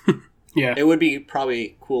 Yeah. It would be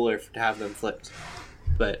probably cooler to have them flipped,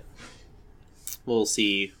 but we'll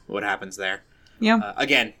see what happens there. Yeah.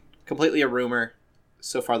 Again, completely a rumor.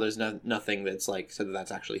 So far, there's nothing that's said that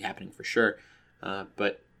that's actually happening for sure,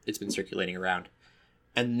 but it's been circulating around.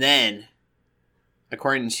 And then,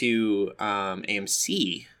 according to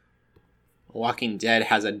AMC, Walking Dead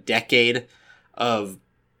has a decade of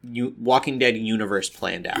Walking Dead universe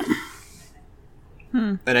planned out.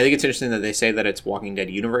 And I think it's interesting that they say that it's Walking Dead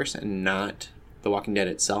universe and not The Walking Dead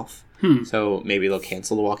itself. So maybe they'll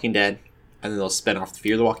cancel The Walking Dead, and then they'll spin off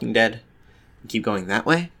Fear the Walking Dead and keep going that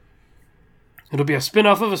way. It'll be a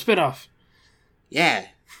spin-off of a spin-off. Yeah.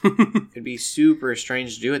 It'd be super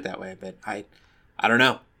strange to do it that way, but I don't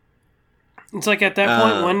know. It's like at that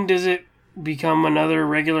point, when does it become another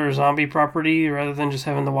regular zombie property rather than just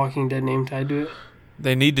having the Walking Dead name tied to it?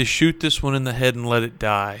 They need to shoot this one in the head and let it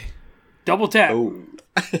die. Double tap. Oh.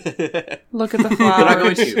 Look at the They're not flowers.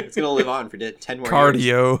 going to. It's going to live on for 10 more years.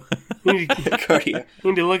 Cardio. You need, to, Cardio. you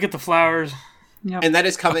need to look at the flowers. Yep. And that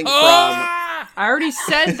is coming from... I already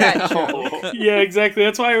said that joke. Yeah, exactly.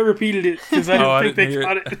 That's why I repeated it, because I didn't think they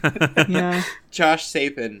caught it. Yeah. Josh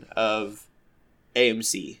Sapin of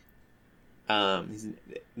AMC. He's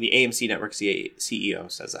the AMC Network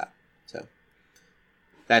CEO says that. So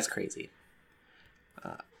that's crazy.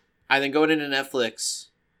 And then going into Netflix,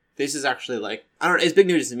 this is actually I don't know, it's big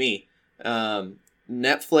news to me.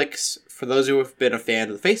 Netflix, for those who have been a fan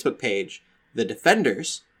of the Facebook page, The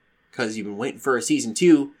Defenders, because you've been waiting for a season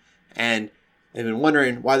 2, and they've been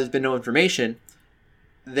wondering why there's been no information,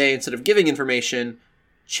 they, instead of giving information,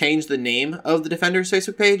 changed the name of the Defenders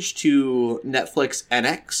Facebook page to Netflix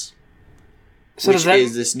NX, So which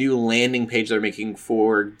is this new landing page they're making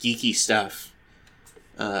for geeky stuff.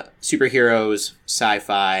 Superheroes,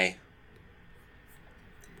 sci-fi.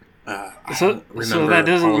 So that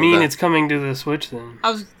doesn't mean it's coming to the Switch then.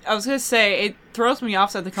 I was gonna say it throws me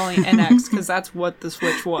off that they're calling it NX because that's what the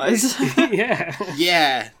Switch was. Yeah.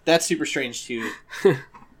 Yeah, that's super strange too.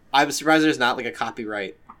 I'm surprised there's not a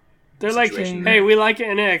copyright. They're like, situation. hey, we like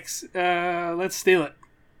NX. Let's steal it.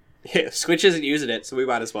 Yeah, Switch isn't using it, so we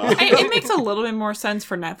might as well. It makes a little bit more sense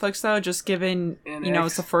for Netflix though, just given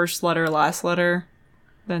it's the first letter, last letter,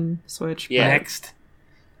 than Switch. Yeah. Next.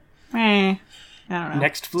 I don't know.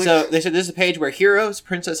 Next flick. So they said this is a page where heroes,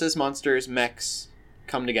 princesses, monsters, mechs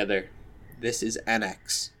come together. This is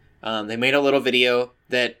NX. They made a little video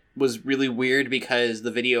that was really weird because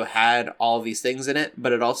the video had all of these things in it,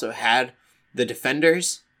 but it also had the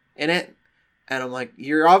Defenders in it. And I'm like,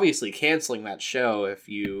 you're obviously canceling that show if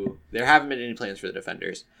there haven't been any plans for the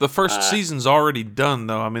Defenders. The first season's already done,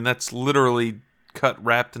 though. I mean, that's literally cut,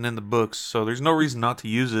 wrapped, and in the books, so there's no reason not to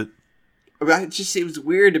use it. It just seems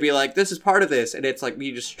weird to be like, this is part of this, and it's like,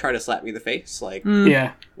 you just try to slap me in the face. Like,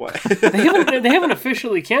 Yeah. what? They haven't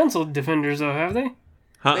officially canceled Defenders, though, have they?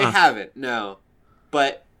 They haven't, no.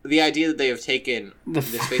 But the idea that they have taken this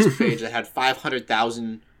Facebook page that had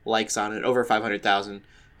 500,000 likes on it, over 500,000,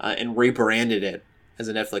 and rebranded it as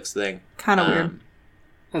a Netflix thing. Kind of weird.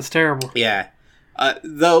 That's terrible. Yeah.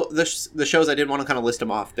 Though the shows, I did want to kind of list them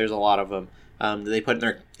off. There's a lot of them that they put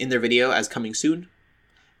in their video as coming soon.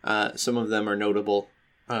 Some of them are notable.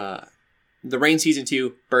 The Rain Season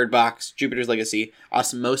 2, Bird Box, Jupiter's Legacy,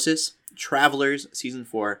 Osmosis, Travelers Season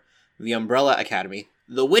 4, The Umbrella Academy,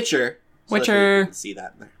 The Witcher. Witcher. You can see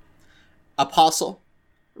that in there. Apostle,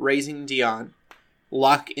 Raising Dion,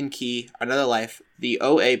 Lock and Key, Another Life, The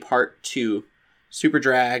OA Part 2, Super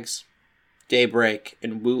Drags, Daybreak,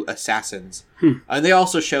 and Woo Assassins. And they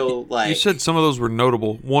also show You said some of those were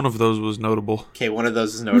notable. One of those was notable. Okay, one of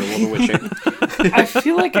those is notable, The Witcher. I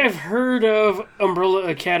feel like I've heard of Umbrella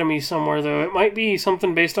Academy somewhere, though. It might be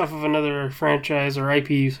something based off of another franchise or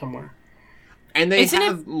IP somewhere. And they Isn't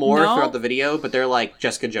have it- more no? throughout the video, but they're like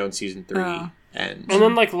Jessica Jones Season 3. And And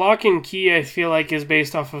then, like, Lock and Key, I feel like is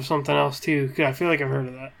based off of something else, too. I feel like I've heard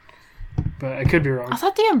of that. But I could be wrong. I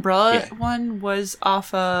thought the Umbrella Yeah. one was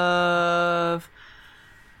off of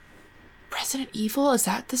Resident Evil. Is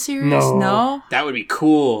that the series? No. that would be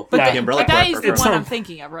cool. But the the- Umbrella But that is Corp. the It's one some- I'm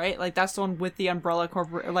thinking of, right? Like that's the one with the Umbrella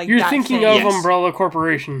Corporation. Like You're that thinking thing. of Yes. Umbrella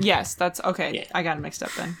Corporation. Yes, that's okay. Yeah. I got it mixed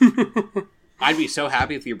up then. I'd be so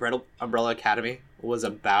happy if the Umbrella Academy was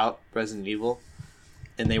about Resident Evil,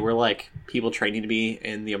 and they were like people training to be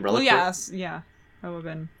in the Umbrella Well, Corp. yes, yeah, that would have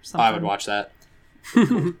been something. I would watch that.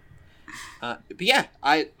 But yeah,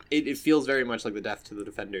 it feels very much like the death to the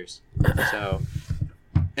Defenders. So,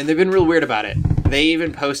 and they've been real weird about it. They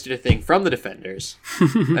even posted a thing from the Defenders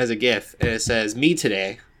as a GIF, and it says "Me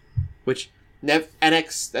today," which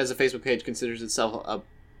NX as a Facebook page considers itself a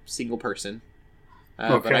single person.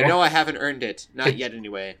 But Okay. I know I haven't earned it. Not yet,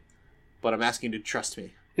 anyway. But I'm asking you to trust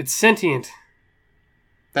me. It's sentient.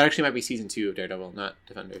 That actually might be season 2 of Daredevil, not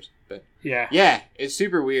Defenders. But Yeah. yeah, it's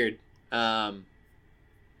super weird. I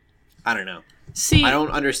don't know. See, I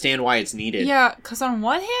don't understand why it's needed. yeah, because on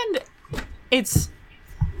one hand, it's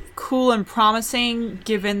cool and promising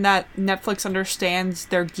given that Netflix understands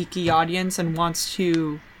their geeky audience and wants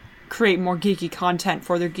to create more geeky content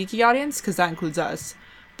for their geeky audience, because that includes us.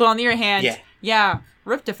 But on the other hand, yeah,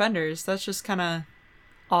 rip Defenders. That's just kind of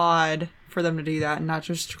odd for them to do that and not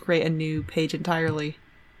just create a new page entirely.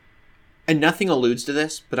 And nothing alludes to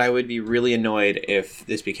this, but I would be really annoyed if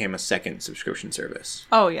this became a second subscription service.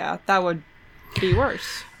 Oh yeah, that would be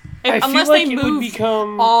worse. I feel Unless like they it would move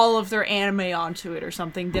become- all of their anime onto it or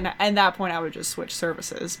something, then at that point I would just switch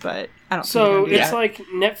services. But I don't. So think they're gonna do it's that. like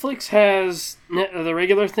Netflix has the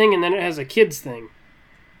regular thing, and then it has a kids thing.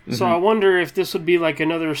 So I wonder if this would be like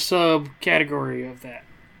another subcategory of that.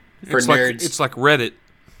 For it's nerds. Like, it's like Reddit.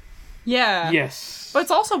 yeah. Yes. But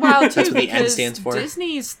it's also wild too That's what the N because stands for.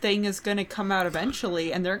 Disney's thing is going to come out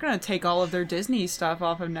eventually, and they're going to take all of their Disney stuff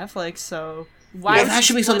off of Netflix. So why? Yeah, would that you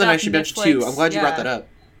should be split something I up should mention Netflix? too. I'm glad you brought Yeah. that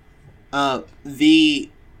up.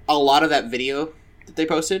 A lot of that video that they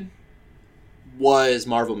posted was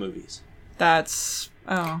Marvel movies. That's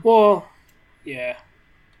Well, yeah.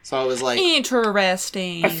 So I was like,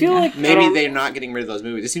 interesting. I feel like maybe um, they're not getting rid of those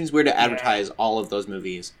movies. It seems weird to advertise all of those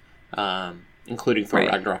movies, including Thor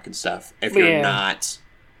Right. Ragnarok and stuff. If you're Yeah. not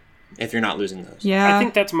losing those. Yeah, I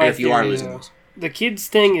think that's my If you are theory, losing though. those. The kids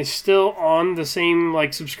thing is still on the same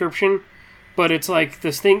like subscription, but it's like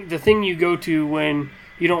the thing you go to when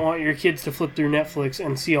you don't want your kids to flip through Netflix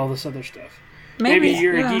and see all this other stuff. Maybe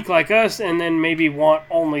you're yeah. a geek like us, and then maybe want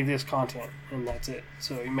only this content, and that's it.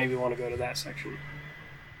 So you maybe want to go to that section.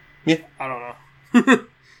 Yeah. I don't know.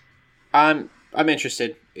 I'm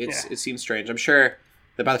interested. It seems strange. I'm sure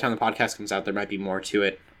that by the time the podcast comes out, there might be more to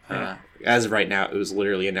it. As of right now, it was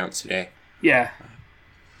literally announced today. Yeah.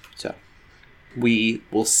 So we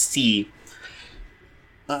will see.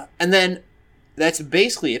 And then that's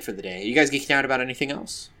basically it for the day. You guys geeking out about anything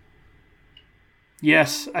else?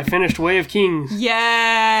 Yes, I finished Way of Kings.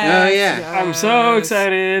 Yes. Oh, yeah. I'm so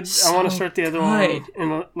excited. I want to So start the other good. one.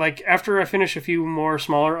 And like after I finish a few more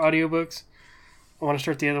smaller audiobooks, I want to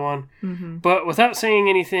start the other one. Mm-hmm. But without saying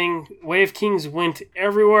anything, Way of Kings went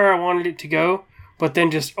everywhere I wanted it to go, but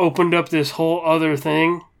then just opened up this whole other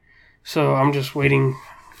thing. So I'm just waiting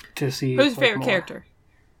to see. Who's your like, favorite more. character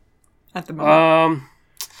at the moment?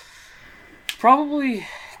 Probably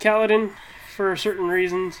Kaladin for certain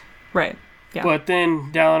reasons. Right. Yeah. But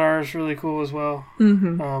then Dalinar is really cool as well.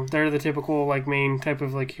 Mm-hmm. They're the typical like main type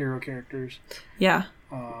of like hero characters. Yeah.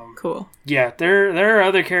 Cool. Yeah, there are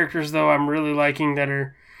other characters though I'm really liking that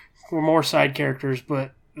are more side characters,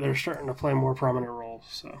 but they're starting to play more prominent roles.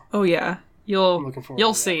 So Oh yeah. looking forward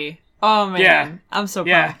You'll to that. see. Oh man. Yeah. I'm so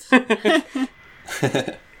yeah, pumped.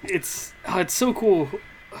 it's so cool.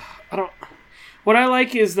 What I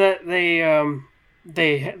like is that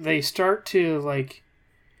they start to like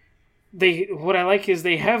what I like is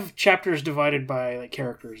they have chapters divided by like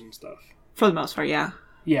characters and stuff. For the most part, yeah.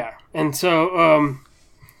 Yeah, and so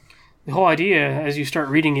the whole idea, as you start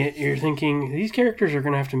reading it, you're thinking these characters are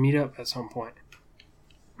going to have to meet up at some point.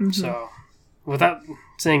 Mm-hmm. So, without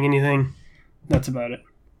saying anything, that's about it.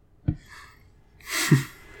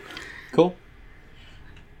 Cool.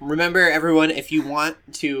 Remember, everyone, if you want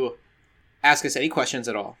to ask us any questions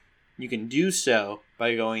at all, you can do so by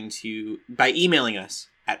emailing us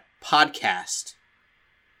at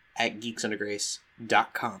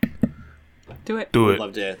podcast@geeksundergrace.com. Do it. Do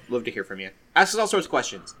We'd it. love to hear from you. Ask us all sorts of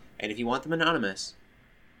questions, and if you want them anonymous,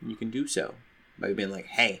 you can do so by being like,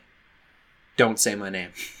 "Hey, don't say my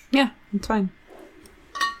name." Yeah, it's fine.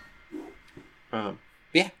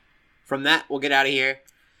 Yeah. From that, we'll get out of here.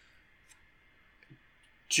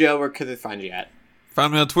 Joe, where could they find you at?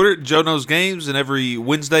 Find me on Twitter, Joe Knows Games, and every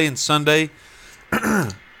Wednesday and Sunday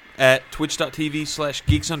at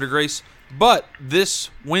twitch.tv/geeksundergrace. But this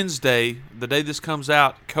Wednesday, the day this comes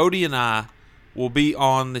out, Cody and I will be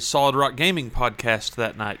on the Solid Rock Gaming podcast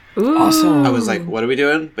that night. Ooh. Awesome. I was like, what are we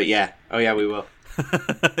doing? But yeah. Oh, yeah, we will.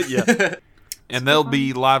 Yeah. And they'll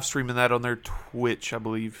be live streaming that on their Twitch, I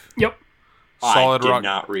believe. Yep. Solid I did Rock.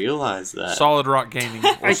 not realize that. Solid Rock Gaming.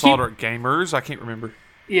 Or I Solid keep- Rock Gamers. I can't remember.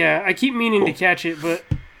 Yeah, I keep meaning to catch it, but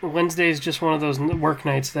Wednesday is just one of those work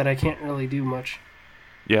nights that I can't really do much.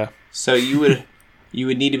 Yeah. So you would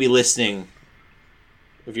need to be listening.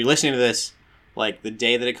 If you're listening to this, like the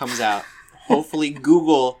day that it comes out, hopefully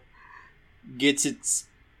Google gets its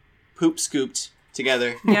poop scooped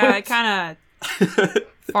together. Yeah, it kind of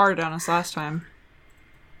Farted on us last time.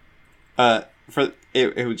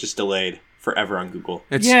 It was just delayed forever on Google.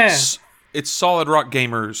 It's Solid Rock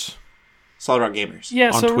Gamers. Solid Rock Gamers.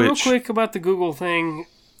 Yeah, on so real Twitch. quick about the Google thing.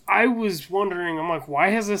 I was wondering, I'm like, why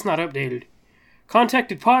has this not updated?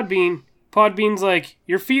 Contacted Podbean. Podbean's like,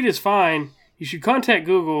 your feed is fine. You should contact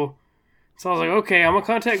Google. So I was like, okay, I'm going to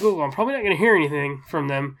contact Google. I'm probably not going to hear anything from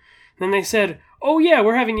them. Then they said, oh yeah,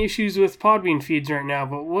 we're having issues with Podbean feeds right now,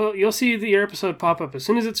 but you'll see your episode pop up as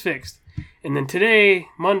soon as it's fixed. And then today,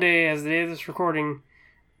 Monday, as the day of this recording,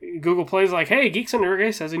 Google Play's like, hey, Geeks Under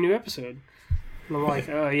Grace has a new episode. And I'm like,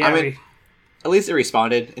 yeah. At least they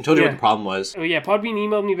responded and told you what the problem was. Oh yeah, Podbean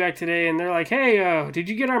emailed me back today, and they're like, "Hey, did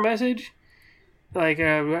you get our message? Like,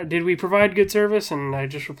 did we provide good service?" And I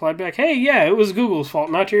just replied back, "Hey, yeah, it was Google's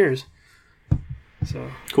fault, not yours."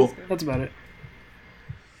 So Cool. that's about it.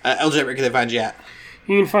 LJ, where can they find you at?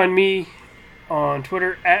 You can find me on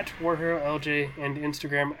Twitter at WarHeroLJ and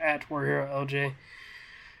Instagram at WarHeroLJ.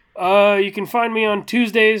 You can find me on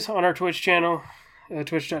Tuesdays on our Twitch channel,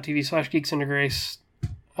 twitch.tv/geeksundergrace.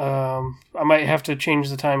 I might have to change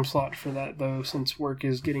the time slot for that, though, since work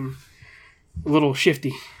is getting a little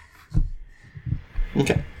shifty.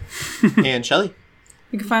 Okay. And Shelly?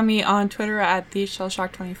 You can find me on Twitter at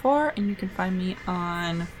TheShellShock24, and you can find me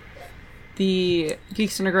on the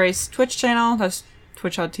Geeks Under Grace Twitch channel. That's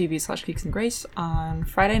twitch.tv/Geeks Under Grace on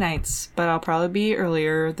Friday nights, but I'll probably be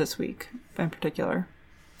earlier this week in particular.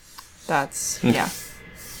 That's, yeah.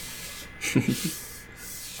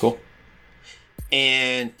 Cool.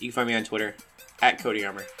 And you can find me on Twitter at Cody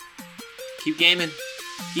Armor. Keep gaming,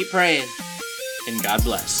 keep praying, and God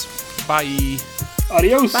bless. Bye.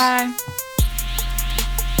 Adios. Bye.